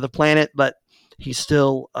 He's on another planet, but he's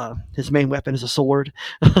still his main weapon is a sword.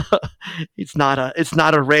 It's not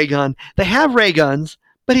a ray gun. They have ray guns,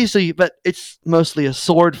 but it's mostly a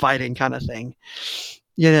sword fighting kind of thing.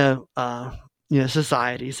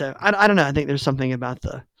 Society. So I don't know. I think there's something about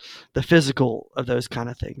the physical of those kind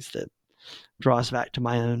of things that draws back to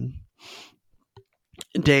my own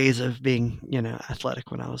days of being,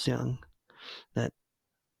 athletic when I was young, that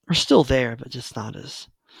are still there, but just not as,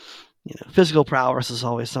 physical prowess is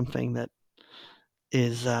always something that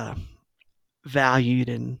is valued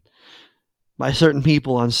and by certain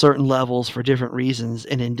people on certain levels for different reasons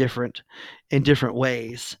and in different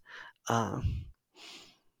ways. But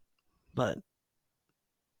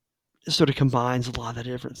it sort of combines a lot of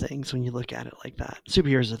different things when you look at it like that.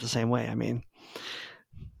 Superheroes are the same way. I mean,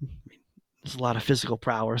 there's a lot of physical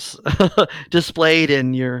prowess displayed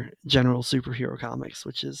in your general superhero comics,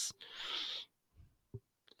 which is,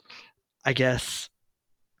 I guess,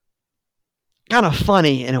 kind of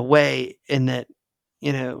funny in a way, in that,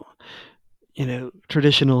 you know,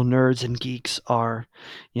 traditional nerds and geeks are,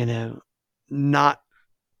 not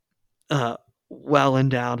uh, well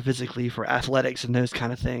endowed physically for athletics and those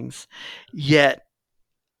kind of things. Yet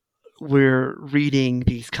we're reading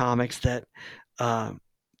these comics that, um,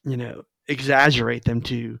 exaggerate them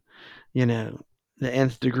to, you know, the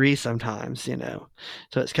nth degree sometimes. So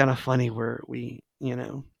it's kind of funny where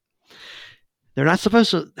they're not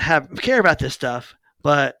supposed to care about this stuff,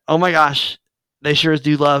 but oh my gosh, They sure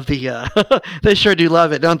do love the. They sure do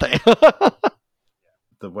love it, don't they?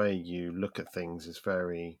 The way you look at things is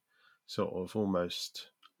very sort of almost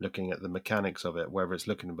looking at the mechanics of it, whether it's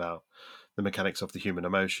looking about the mechanics of the human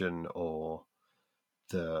emotion or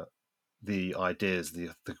the ideas,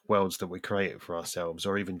 the worlds that we create for ourselves,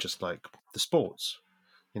 or even just like the sports,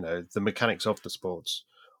 the mechanics of the sports,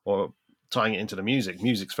 or tying it into the music.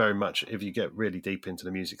 Music's very much, if you get really deep into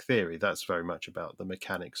the music theory, that's very much about the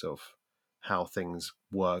mechanics of how things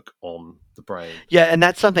work on the brain. Yeah, and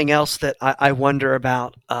that's something else that I wonder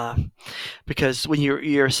about, because when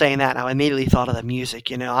you're saying that, I immediately thought of the music.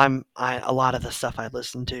 A lot of the stuff I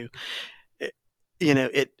listen to,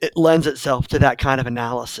 it, it lends itself to that kind of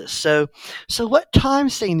analysis. So what time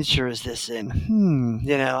signature is this in?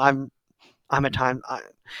 I'm a time.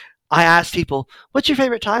 I ask people, "What's your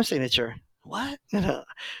favorite time signature?" What?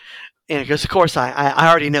 Because of course I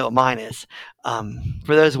already know what mine is.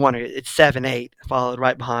 For those wondering, it's 7/8, followed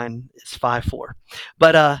right behind is 5/4.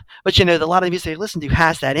 But a lot of the music I listen to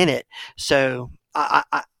has that in it. So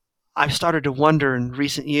I've started to wonder in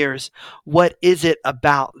recent years, what is it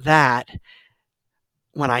about that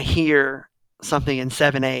when I hear something in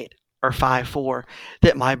 7/8 or 5/4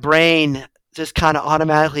 that my brain just kind of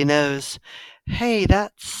automatically knows, hey,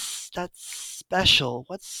 that's special.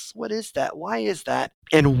 What is that? Why is that?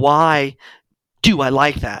 And why do I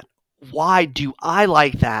like that? Why do I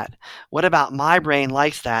like that? What about my brain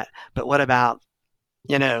likes that? But what about,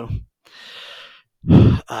 you know,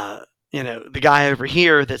 the guy over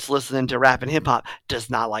here that's listening to rap and hip hop does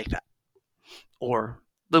not like that? Or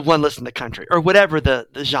the one listening to country, or whatever the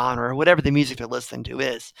genre, or whatever the music they're listening to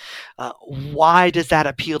is. Why does that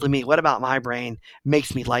appeal to me? What about my brain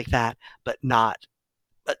makes me like that, but not,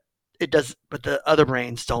 but it does, but the other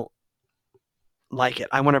brains don't like it?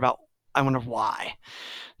 I wonder why.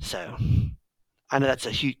 So I know that's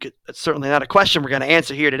certainly not a question we're going to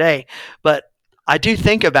answer here today, but I do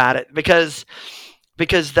think about it because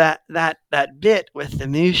that bit with the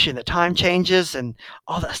moosh and the time changes and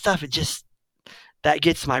all that stuff, that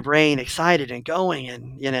gets my brain excited and going,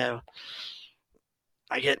 and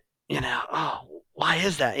I get, oh, why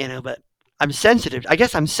is that? But I'm sensitive. I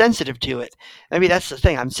guess I'm sensitive to it. Maybe that's the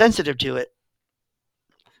thing. I'm sensitive to it,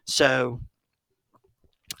 so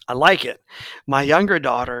I like it. My younger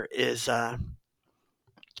daughter is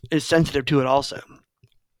sensitive to it also.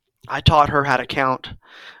 I taught her how to count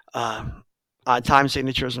uh, time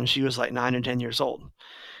signatures when she was like 9 or 10 years old,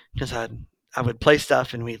 because I would play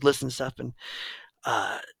stuff and we'd listen to stuff, and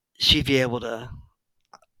uh, she'd be able to.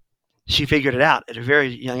 She figured it out at a very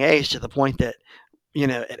young age, to the point that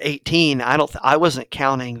at 18, I wasn't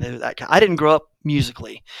counting that. I didn't grow up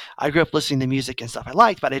musically. I grew up listening to music and stuff I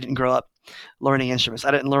liked, but I didn't grow up learning instruments.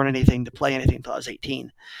 I didn't learn anything to play anything until I was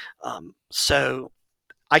 18. So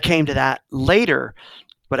I came to that later,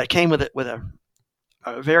 but I came with it with a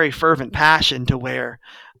very fervent passion, to where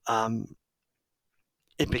um,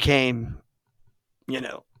 it became, you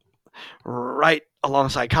know, right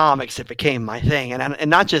alongside comics, it became my thing, and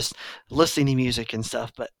not just listening to music and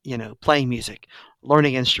stuff, but playing music,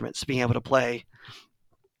 learning instruments, being able to play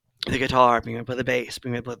the guitar, being able to play the bass,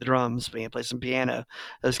 being able to play the drums, being able to play some piano,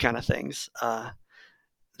 those kind of things.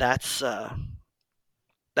 That's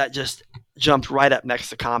that just jumped right up next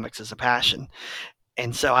to comics as a passion,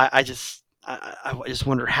 and so I just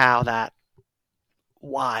wonder how that.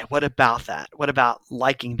 Why? What about that? What about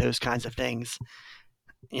liking those kinds of things?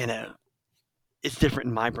 You know, it's different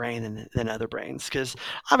in my brain than other brains, because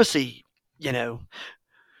obviously, you know,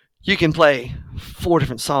 you can play 4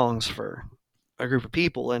 different songs for a group of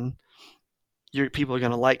people, and your people are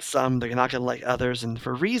going to like some, they're not going to like others, and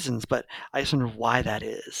for reasons. But I just wonder why that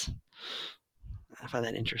is. I find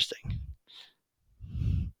that interesting.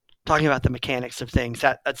 Talking about the mechanics of things,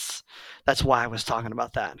 that's why I was talking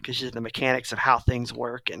about that, because the mechanics of how things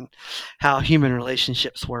work, and how human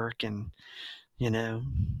relationships work, and you know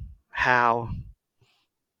how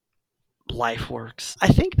life works. I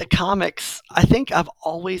think the comics. I think I've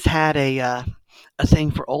always had a thing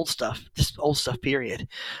for old stuff, just old stuff. Period.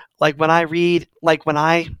 Like when I read, like when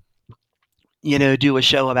I do a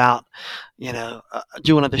show about,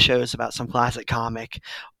 do one of the shows about some classic comic,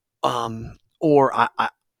 or I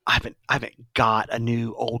haven't got a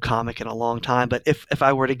new old comic in a long time. But if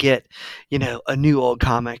I were to get, a new old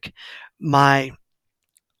comic, my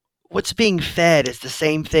what's being fed is the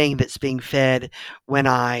same thing that's being fed when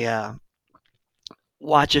I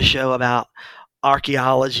watch a show about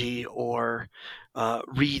archaeology, or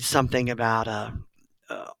read something about a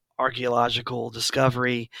archaeological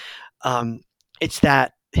discovery. Um, it's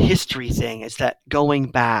that history thing. It's that going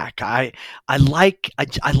back. I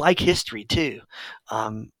like history too.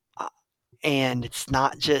 Um, and it's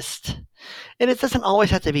not just, and it doesn't always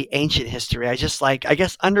have to be ancient history. I just like, I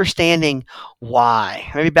guess, understanding why.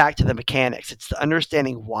 Maybe back to the mechanics. It's the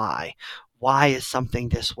understanding why. Why is something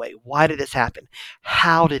this way? Why did this happen?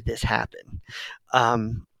 How did this happen?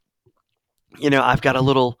 Um, I've got a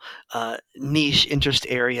little niche interest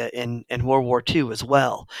area in World War II as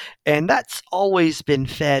well. And that's always been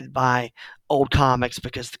fed by old comics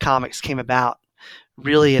because the comics came about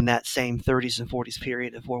really in that same 30s and 40s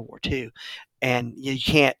period of World War II. And you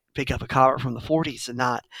can't pick up a comic from the 40s and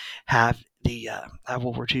not have have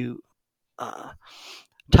World War II uh,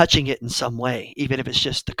 touching it in some way, even if it's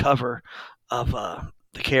just the cover of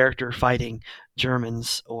the character fighting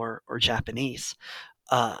Germans or Japanese.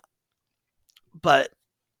 Uh, but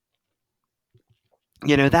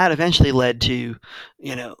that eventually led to,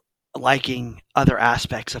 liking other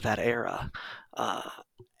aspects of that era, uh,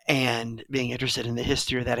 and being interested in the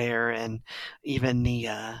history of that era, and even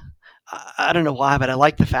I don't know why, but I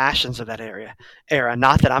like the fashions of that era.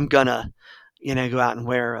 Not that I'm gonna, go out and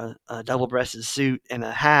wear a double-breasted suit and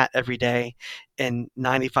a hat every day in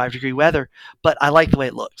 95-degree weather, but I like the way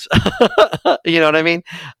it looks. You know what I mean?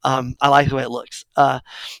 I like the way it looks.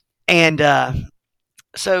 And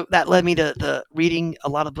So that led me to reading a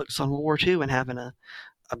lot of books on World War II and having a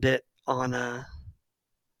bit on uh,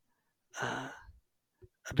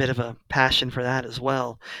 a bit of a passion for that as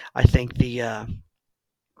well. I think the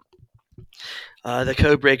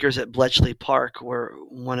code breakers at Bletchley Park were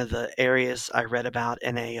one of the areas I read about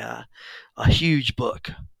in a huge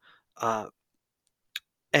book. Uh,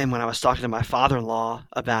 and when I was talking to my father-in-law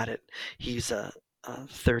about it, he's a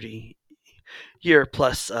 30-year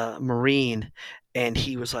plus Marine, and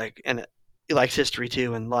he was like, and he likes history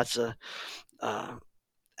too, and lots of uh,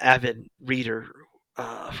 avid reader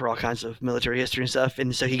for all kinds of military history and stuff.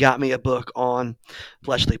 And so he got me a book on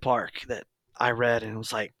Bletchley Park that I read, and it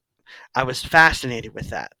was like, I was fascinated with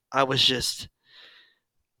that. I was just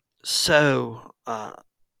so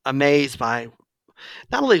amazed by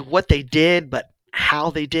not only what they did, but how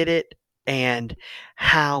they did it, and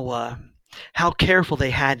how careful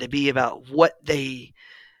they had to be about what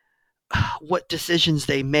decisions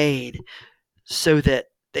they made so that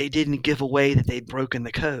they didn't give away that they'd broken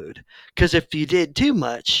the code. Because if you did too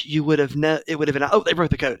much, you would have it would have been, oh, they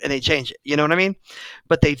broke the code, and they changed it. You know what I mean?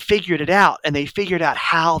 But they figured it out, and they figured out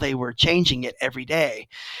how they were changing it every day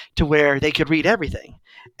to where they could read everything.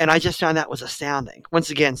 And I just found that was astounding. Once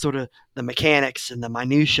again, sort of the mechanics and the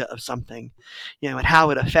minutia of something, and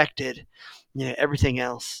how it affected, everything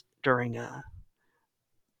else during the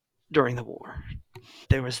war.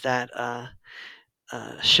 There was that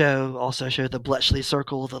show also showed the Bletchley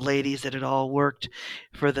Circle, the ladies that had all worked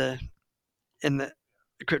for in the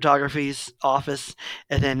cryptography's office,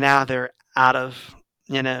 and then now they're out of,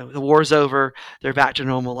 the war's over, they're back to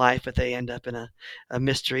normal life, but they end up in a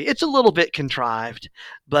mystery. It's a little bit contrived,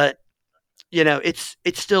 but it's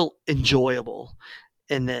still enjoyable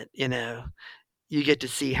in that, you get to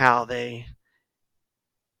see how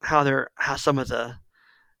some of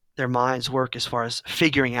their minds work as far as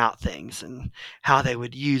figuring out things, and how they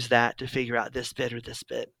would use that to figure out this bit or this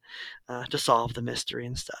bit to solve the mystery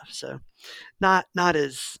and stuff. So not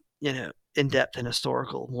as in depth and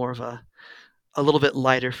historical, more of a little bit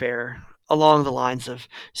lighter fare along the lines of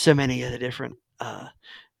so many of the different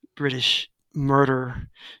British murder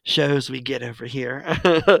shows we get over here.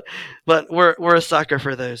 But we're a sucker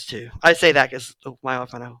for those too. I say that because my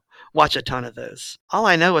wife and I watch a ton of those. All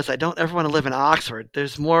I know is I don't ever want to live in Oxford.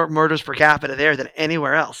 There's more murders per capita there than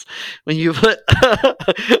anywhere else. When you put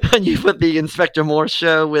when you put the Inspector Morse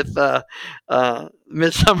show with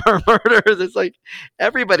Midsummer Murders, it's like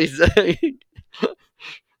everybody's the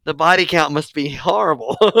body count must be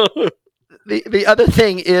horrible. The other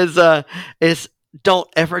thing is don't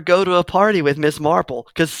ever go to a party with Miss Marple,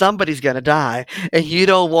 because somebody's going to die and you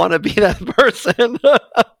don't want to be that person.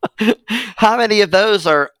 How many of those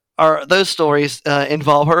are those stories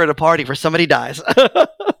involve her at a party where somebody dies?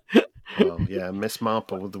 Well, yeah, Miss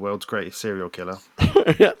Marple, the world's greatest serial killer.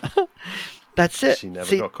 That's it. She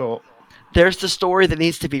never got caught. There's the story that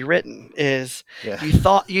needs to be written. Is Yeah. you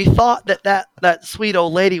thought that sweet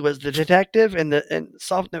old lady was the detective and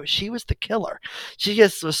soft, no, she was the killer. She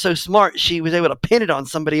just was so smart she was able to pin it on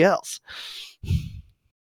somebody else.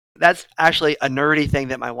 That's actually a nerdy thing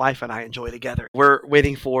that my wife and I enjoy together. We're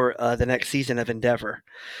waiting for the next season of Endeavor,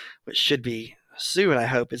 which should be soon, I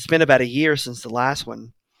hope. It's been about a year since the last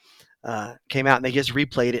one came out, and they just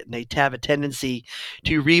replayed it, and they have a tendency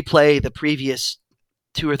to replay the previous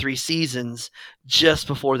 2 or 3 seasons just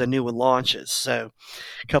before the new one launches. So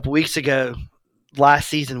a couple weeks ago, last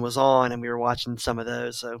season was on, and we were watching some of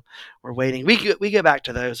those. So we're waiting. We go back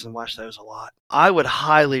to those and watch those a lot. I would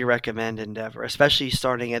highly recommend Endeavor, especially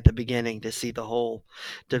starting at the beginning to see the whole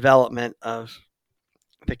development of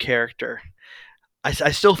the character.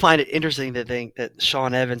 I still find it interesting to think that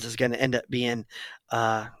Sean Evans is going to end up being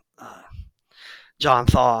uh, uh, John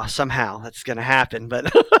Thaw somehow. That's going to happen, but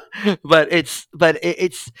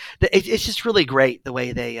it's just really great the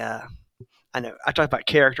way they. I know I talked about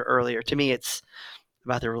character earlier. To me, it's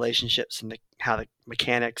about the relationships and how the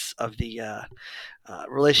mechanics of the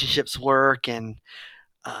relationships work, and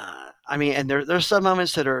I mean, and there's some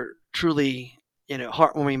moments that are truly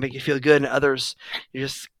heartwarming, make you feel good, and others you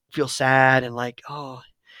just feel sad and like, oh,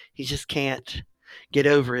 he just can't get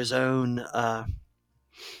over his own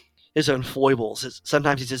foibles.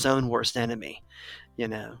 Sometimes he's his own worst enemy,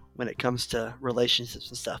 when it comes to relationships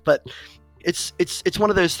and stuff. But it's one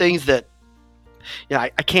of those things that I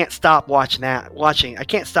can't stop watching that. I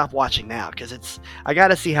can't stop watching now because I got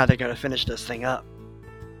to see how they're going to finish this thing up.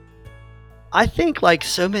 I think, like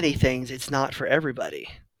so many things, it's not for everybody.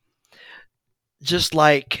 Just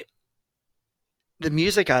like the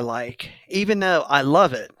music I like, even though I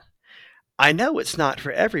love it, I know it's not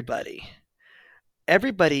for everybody.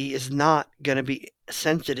 Everybody is not going to be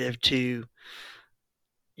sensitive to,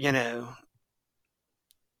 you know,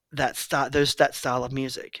 that style of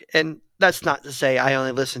music. And that's not to say I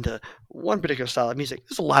only listen to one particular style of music.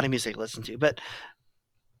 There's a lot of music I listen to, but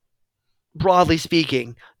broadly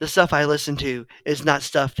speaking, the stuff I listen to is not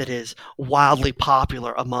stuff that is wildly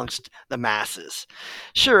popular amongst the masses.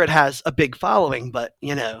 Sure, it has a big following, but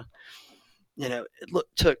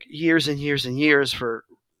took years and years and years for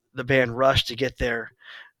the band Rush to get their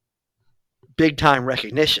big time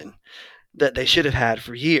recognition that they should have had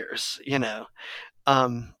for years.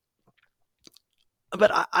 Um,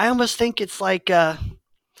 but I almost think it's like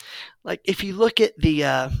if you look at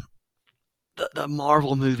the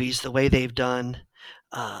Marvel movies, the way they've done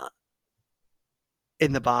uh,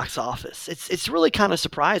 in the box office, it's really kind of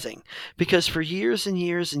surprising because for years and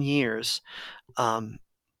years and years, um,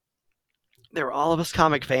 there were all of us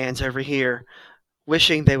comic fans over here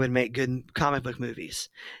wishing they would make good comic book movies.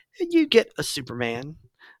 And you get a Superman,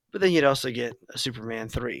 but then you'd also get a Superman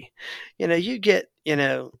 3. You get,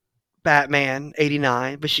 Batman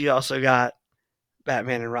 89, but you also got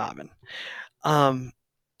Batman and Robin. Um,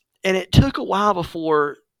 and it took a while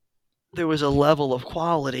before there was a level of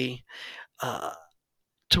quality uh,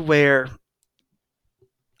 to where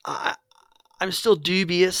I, I'm still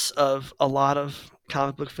dubious of a lot of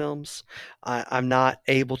comic book films. I'm not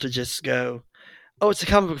able to just go, "Oh, it's a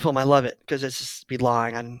comic book film. I love it," because it's just be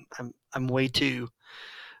lying. I'm way too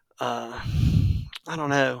uh, I don't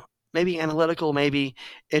know, maybe analytical, maybe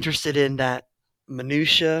interested in that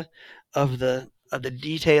minutia of the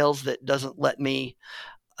details that doesn't let me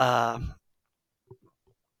uh,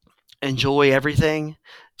 enjoy everything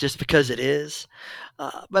just because it is.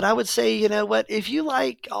 But I would say, you know what? If you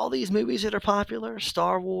like all these movies that are popular,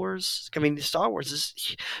 Star Wars. I mean, Star Wars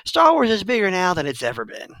is bigger now than it's ever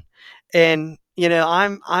been. And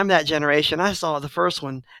I'm that generation. I saw the first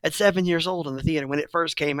one at 7 years old in the theater when it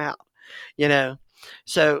first came out. You know,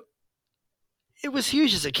 so it was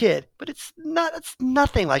huge as a kid, but it's not. It's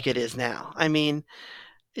nothing like it is now. I mean,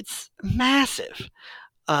 it's massive.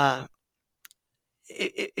 Uh,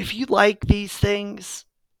 if you like these things,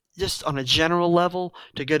 just on a general level,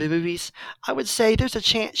 to go to movies, I would say there's a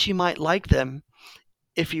chance you might like them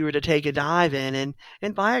if you were to take a dive in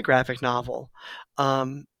and buy a graphic novel.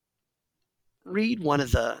 Um, read one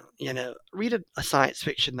of read a science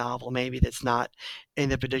fiction novel maybe that's not in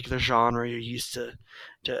the particular genre you're used to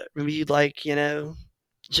maybe you'd like,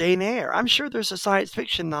 Jane Eyre. I'm sure there's a science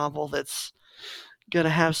fiction novel that's going to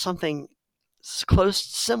have something close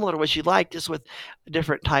similar to what you like, just with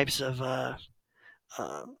different types of uh,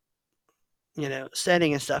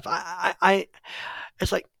 setting and stuff.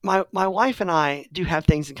 It's like my wife and I do have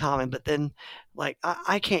things in common, but then like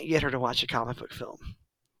I can't get her to watch a comic book film.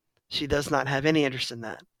 She does not have any interest in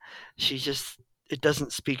that. She just it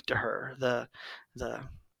doesn't speak to her. The the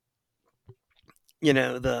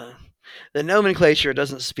nomenclature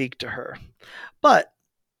doesn't speak to her. But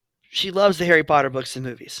she loves the Harry Potter books and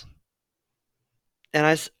movies. And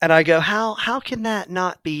I go, how can that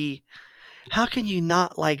not be? How can you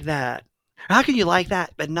not like that? How can you like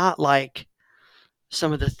that but not like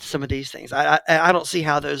some of these things? I don't see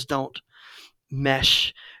how those don't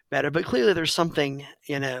mesh better. But clearly there's something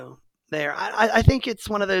there. I think it's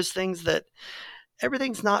one of those things that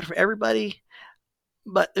everything's not for everybody,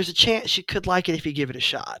 but there's a chance you could like it if you give it a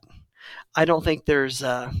shot. I don't think there's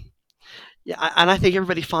and I think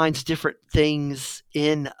everybody finds different things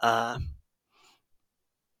in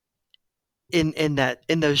in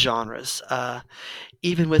those genres.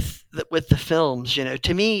 Even with the films,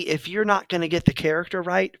 to me, if you're not going to get the character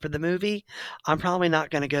right for the movie, I'm probably not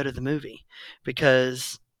going to go to the movie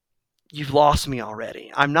because you've lost me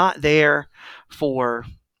already. I'm not there for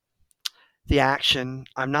the action.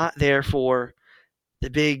 I'm not there for the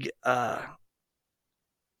big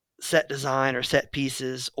set design or set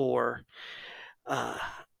pieces uh,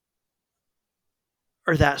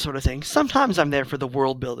 or that sort of thing. Sometimes I'm there for the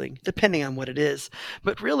world building, depending on what it is.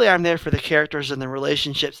 But really, I'm there for the characters and the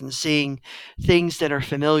relationships and seeing things that are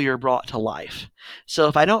familiar brought to life. So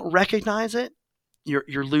if I don't recognize it,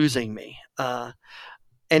 you're losing me.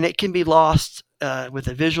 And it can be lost with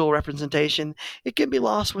a visual representation. It can be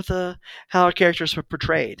lost with how a character is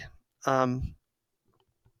portrayed. Um,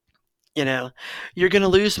 you know, you're going to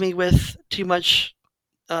lose me with too much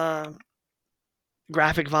uh,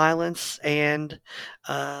 graphic violence and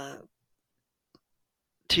uh,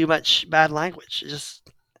 too much bad language. Just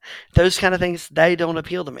those kind of things, they don't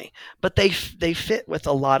appeal to me. But they fit with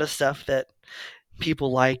a lot of stuff that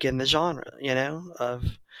people like in the genre,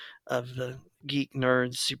 of the geek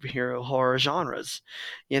nerd superhero horror genres.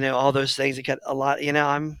 All those things that got a lot.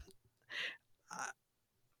 I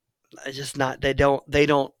just not they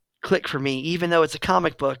don't click for me. Even though it's a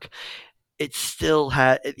comic book, it still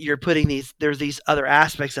you're putting there's these other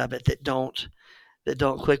aspects of it that don't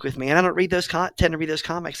click with me. And I don't tend to read those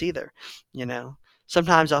comics either. You know,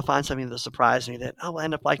 Sometimes I'll find something that'll surprise me that I'll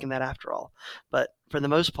end up liking that after all. But for the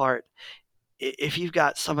most part, if you've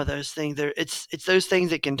got some of those things there, it's those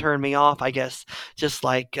things that can turn me off, I guess. Just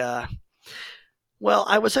like, well,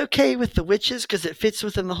 I was okay with the witches because it fits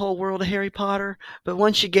within the whole world of Harry Potter. But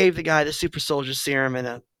once you gave the guy the super soldier serum and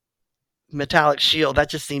a metallic shield, that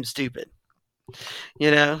just seems stupid,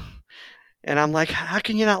 you know. And I'm like, how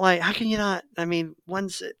can you not like? How can you not? I mean,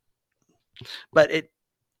 one's it, but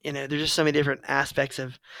there's just so many different aspects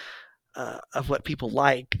of what people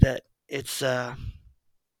like that it's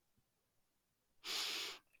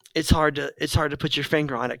hard to put your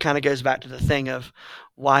finger on. It kind of goes back to the thing of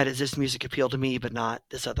why does this music appeal to me but not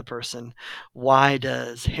this other person? Why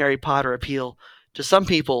does Harry Potter appeal to some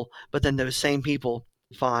people, but then those same people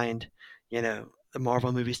find the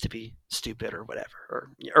Marvel movies to be stupid or whatever,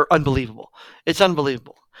 or unbelievable? It's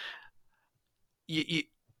unbelievable. You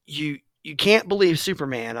can't believe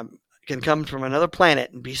Superman can come from another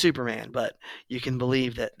planet and be Superman, but you can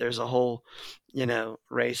believe that there's a whole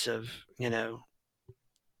race of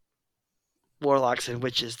warlocks and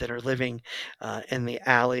witches that are living in the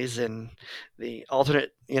alleys and the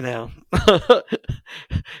alternate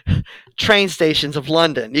train stations of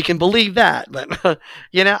London. You can believe that, but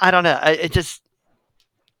I don't know. It just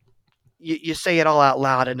you say it all out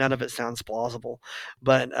loud and none of it sounds plausible,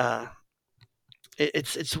 but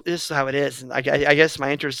it's this is how it is. And I guess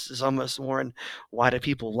my interest is almost more in why do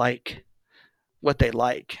people like what they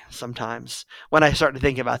like sometimes when I start to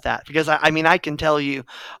think about that. Because I mean, I can tell you,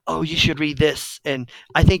 oh, you should read this. And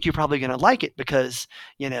I think you're probably going to like it because,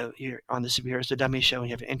 you're on the Superheroes to Dummies show and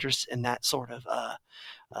you have an interest in that sort of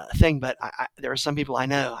thing. But there are some people I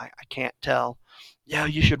know, I can't tell, yeah,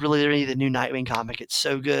 you should really read the new Nightwing comic. It's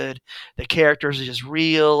so good. The characters are just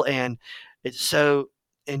real and it's so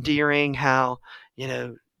endearing how,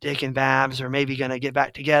 Dick and Babs are maybe going to get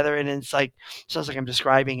back together. And it's like, sounds like I'm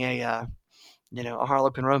describing a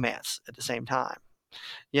Harlequin romance at the same time.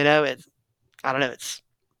 It's I don't know.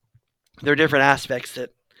 There are different aspects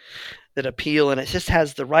that appeal, and it just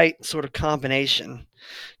has the right sort of combination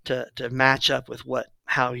to match up with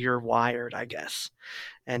how you're wired, I guess.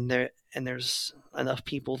 And there's enough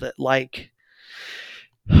people that like.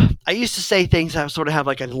 I used to say things that sort of have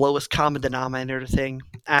like a lowest common denominator thing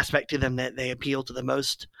aspect to them that they appeal to the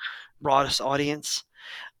most broadest audience.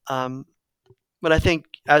 Um, but I think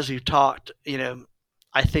as we've talked,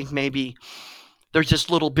 I think maybe they're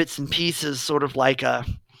just little bits and pieces, sort of like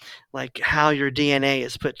how your DNA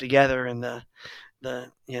is put together and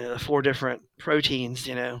the four different proteins.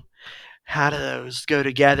 How do those go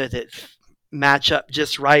together that match up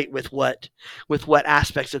just right with what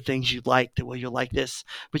aspects of things you like? That, well, you'll like this,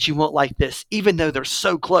 but you won't like this, even though they're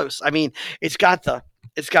so close. I mean, it's got the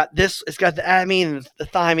amine and the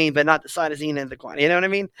thymine, but not the cytosine and the guanine. You know what I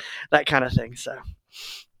mean? That kind of thing. So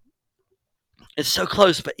it's so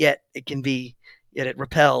close, but yet it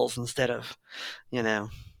repels instead of, I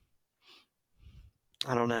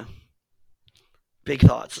don't know, big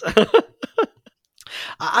thoughts.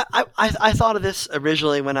 I thought of this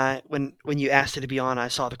originally when you asked it to be on. I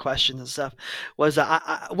saw the questions and stuff. Was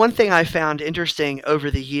one thing I found interesting over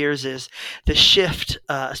the years is the shift,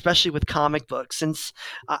 especially with comic books. Since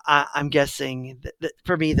I'm guessing that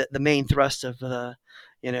for me that the main thrust of the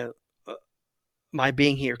you know my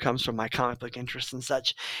being here comes from my comic book interest and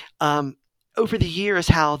such. Over the years,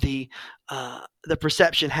 how the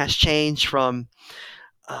perception has changed from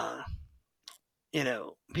how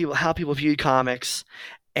people viewed comics,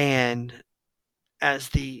 and as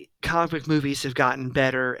the comic book movies have gotten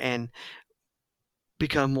better and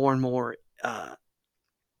become more and more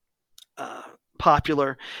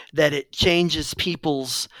popular, that it changes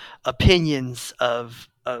people's opinions of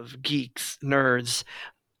geeks, nerds,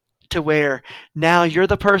 to where now you're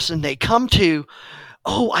the person they come to.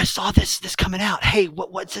 Oh, I saw this coming out. Hey,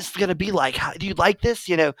 what's this going to be like? How do you like this?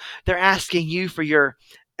 They're asking you for your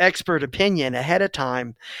expert opinion ahead of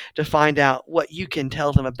time to find out what you can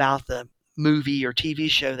tell them about the movie or TV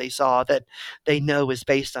show they saw that they know is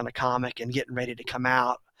based on a comic and getting ready to come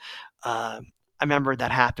out. I remember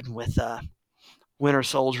that happened with Winter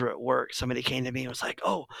Soldier at work. Somebody came to me and was like,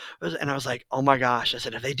 "Oh," and I was like, "Oh my gosh!" I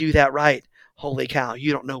said, "If they do that right, holy cow,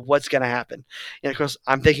 you don't know what's going to happen." Of course,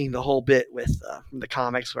 I'm thinking the whole bit with the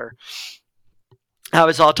comics where I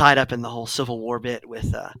was all tied up in the whole Civil War bit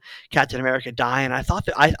with Captain America dying. I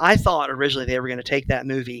thought originally they were going to take that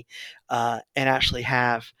movie and actually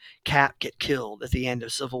have Cap get killed at the end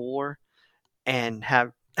of Civil War and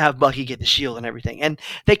have Bucky get the shield and everything. And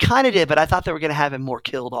they kind of did, but I thought they were going to have him more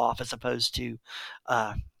killed off as opposed to,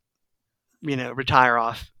 retire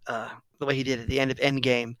off the way he did at the end of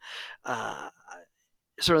Endgame.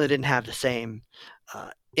 Certainly didn't have the same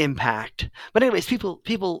impact. But anyways,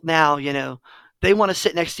 people now, they want to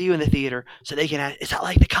sit next to you in the theater so they can ask, "Is that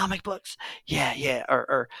like the comic books?" Yeah.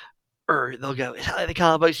 Or they'll go, "Is that like the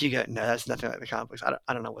comic books?" You go, "No, that's nothing like the comic books. I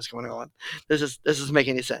don't know what's going on. This doesn't make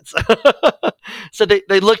any sense." So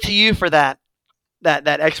they look to you for that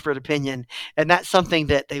expert opinion, and that's something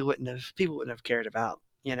that people wouldn't have cared about.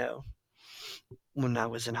 When I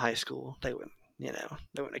was in high school, they wouldn't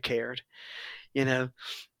have cared. They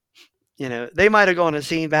might have gone and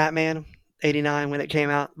seen Batman '89 when it came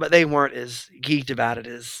out, but they weren't as geeked about it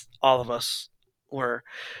as all of us were.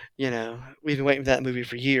 We've been waiting for that movie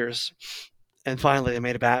for years, and finally they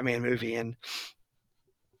made a Batman movie. And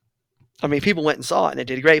I mean, people went and saw it, and it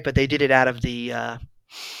did great, but they did it out of the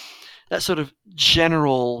that sort of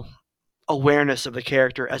general awareness of the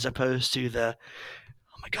character, as opposed to the,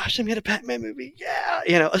 "Oh my gosh, they made a Batman movie!"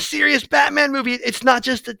 Yeah, a serious Batman movie. It's not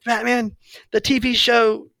just the Batman, the TV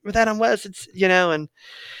show with Adam West. It's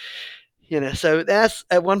and so that's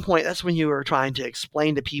at one point. That's when you were trying to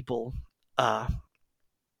explain to people. No.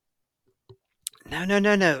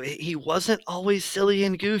 He wasn't always silly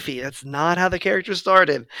and goofy. That's not how the character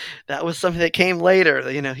started. That was something that came later.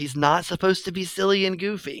 He's not supposed to be silly and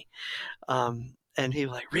goofy. And he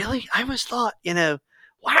was like, "Really? I always thought, wow."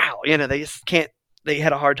 They just can't. They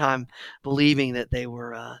had a hard time believing that they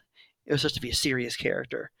were. It was supposed to be a serious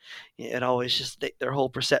character. It always just their whole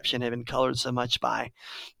perception had been colored so much by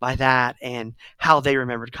that and how they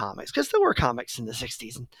remembered comics, because there were comics in the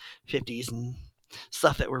 '60s and '50s and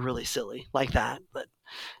stuff that were really silly like that, but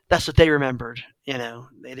that's what they remembered.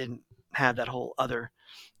 They didn't have that whole other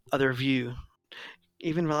view.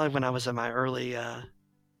 Even when I was in my early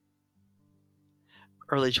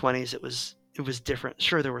 20s, it was different.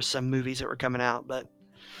 Sure, there were some movies that were coming out, but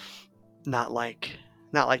not like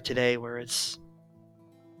today, where it's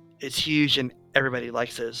huge and everybody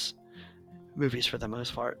likes those movies for the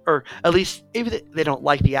most part. Or at least, even if they don't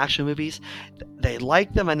like the action movies, they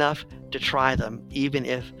like them enough to try them, even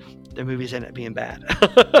if the movies end up being bad.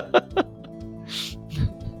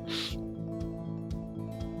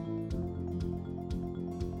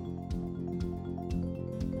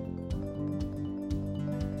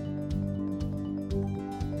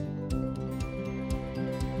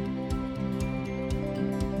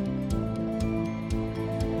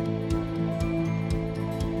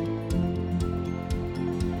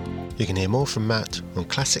 You can hear more from Matt on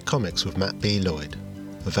Classic Comics with Matt B Lloyd,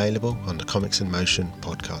 available on the Comics in Motion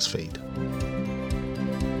podcast feed.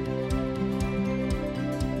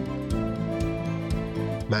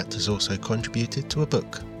 Matt has also contributed to a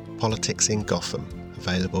book, Politics in Gotham,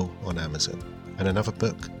 available on Amazon, and another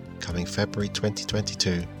book coming February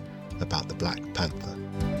 2022 about the Black Panther.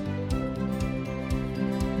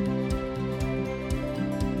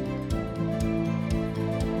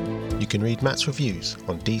 You can read Matt's reviews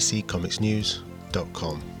on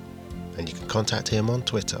dccomicsnews.com, and you can contact him on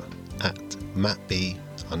Twitter at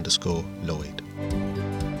mattb_Lloyd.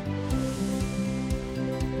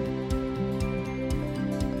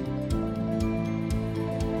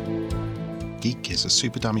 Geek is a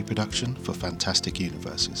Super Dummy production for Fantastic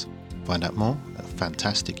Universes. Find out more at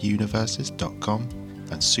fantasticuniverses.com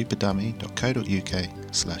and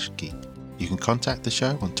superdummy.co.uk/geek. You can contact the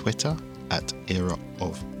show on Twitter at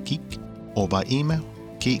EraOfGeek or by email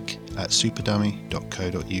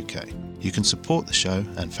geek@superdummy.co.uk. You can support the show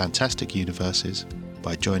and Fantastic Universes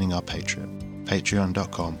by joining our Patreon,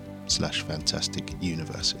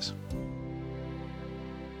 patreon.com/fantasticuniverses.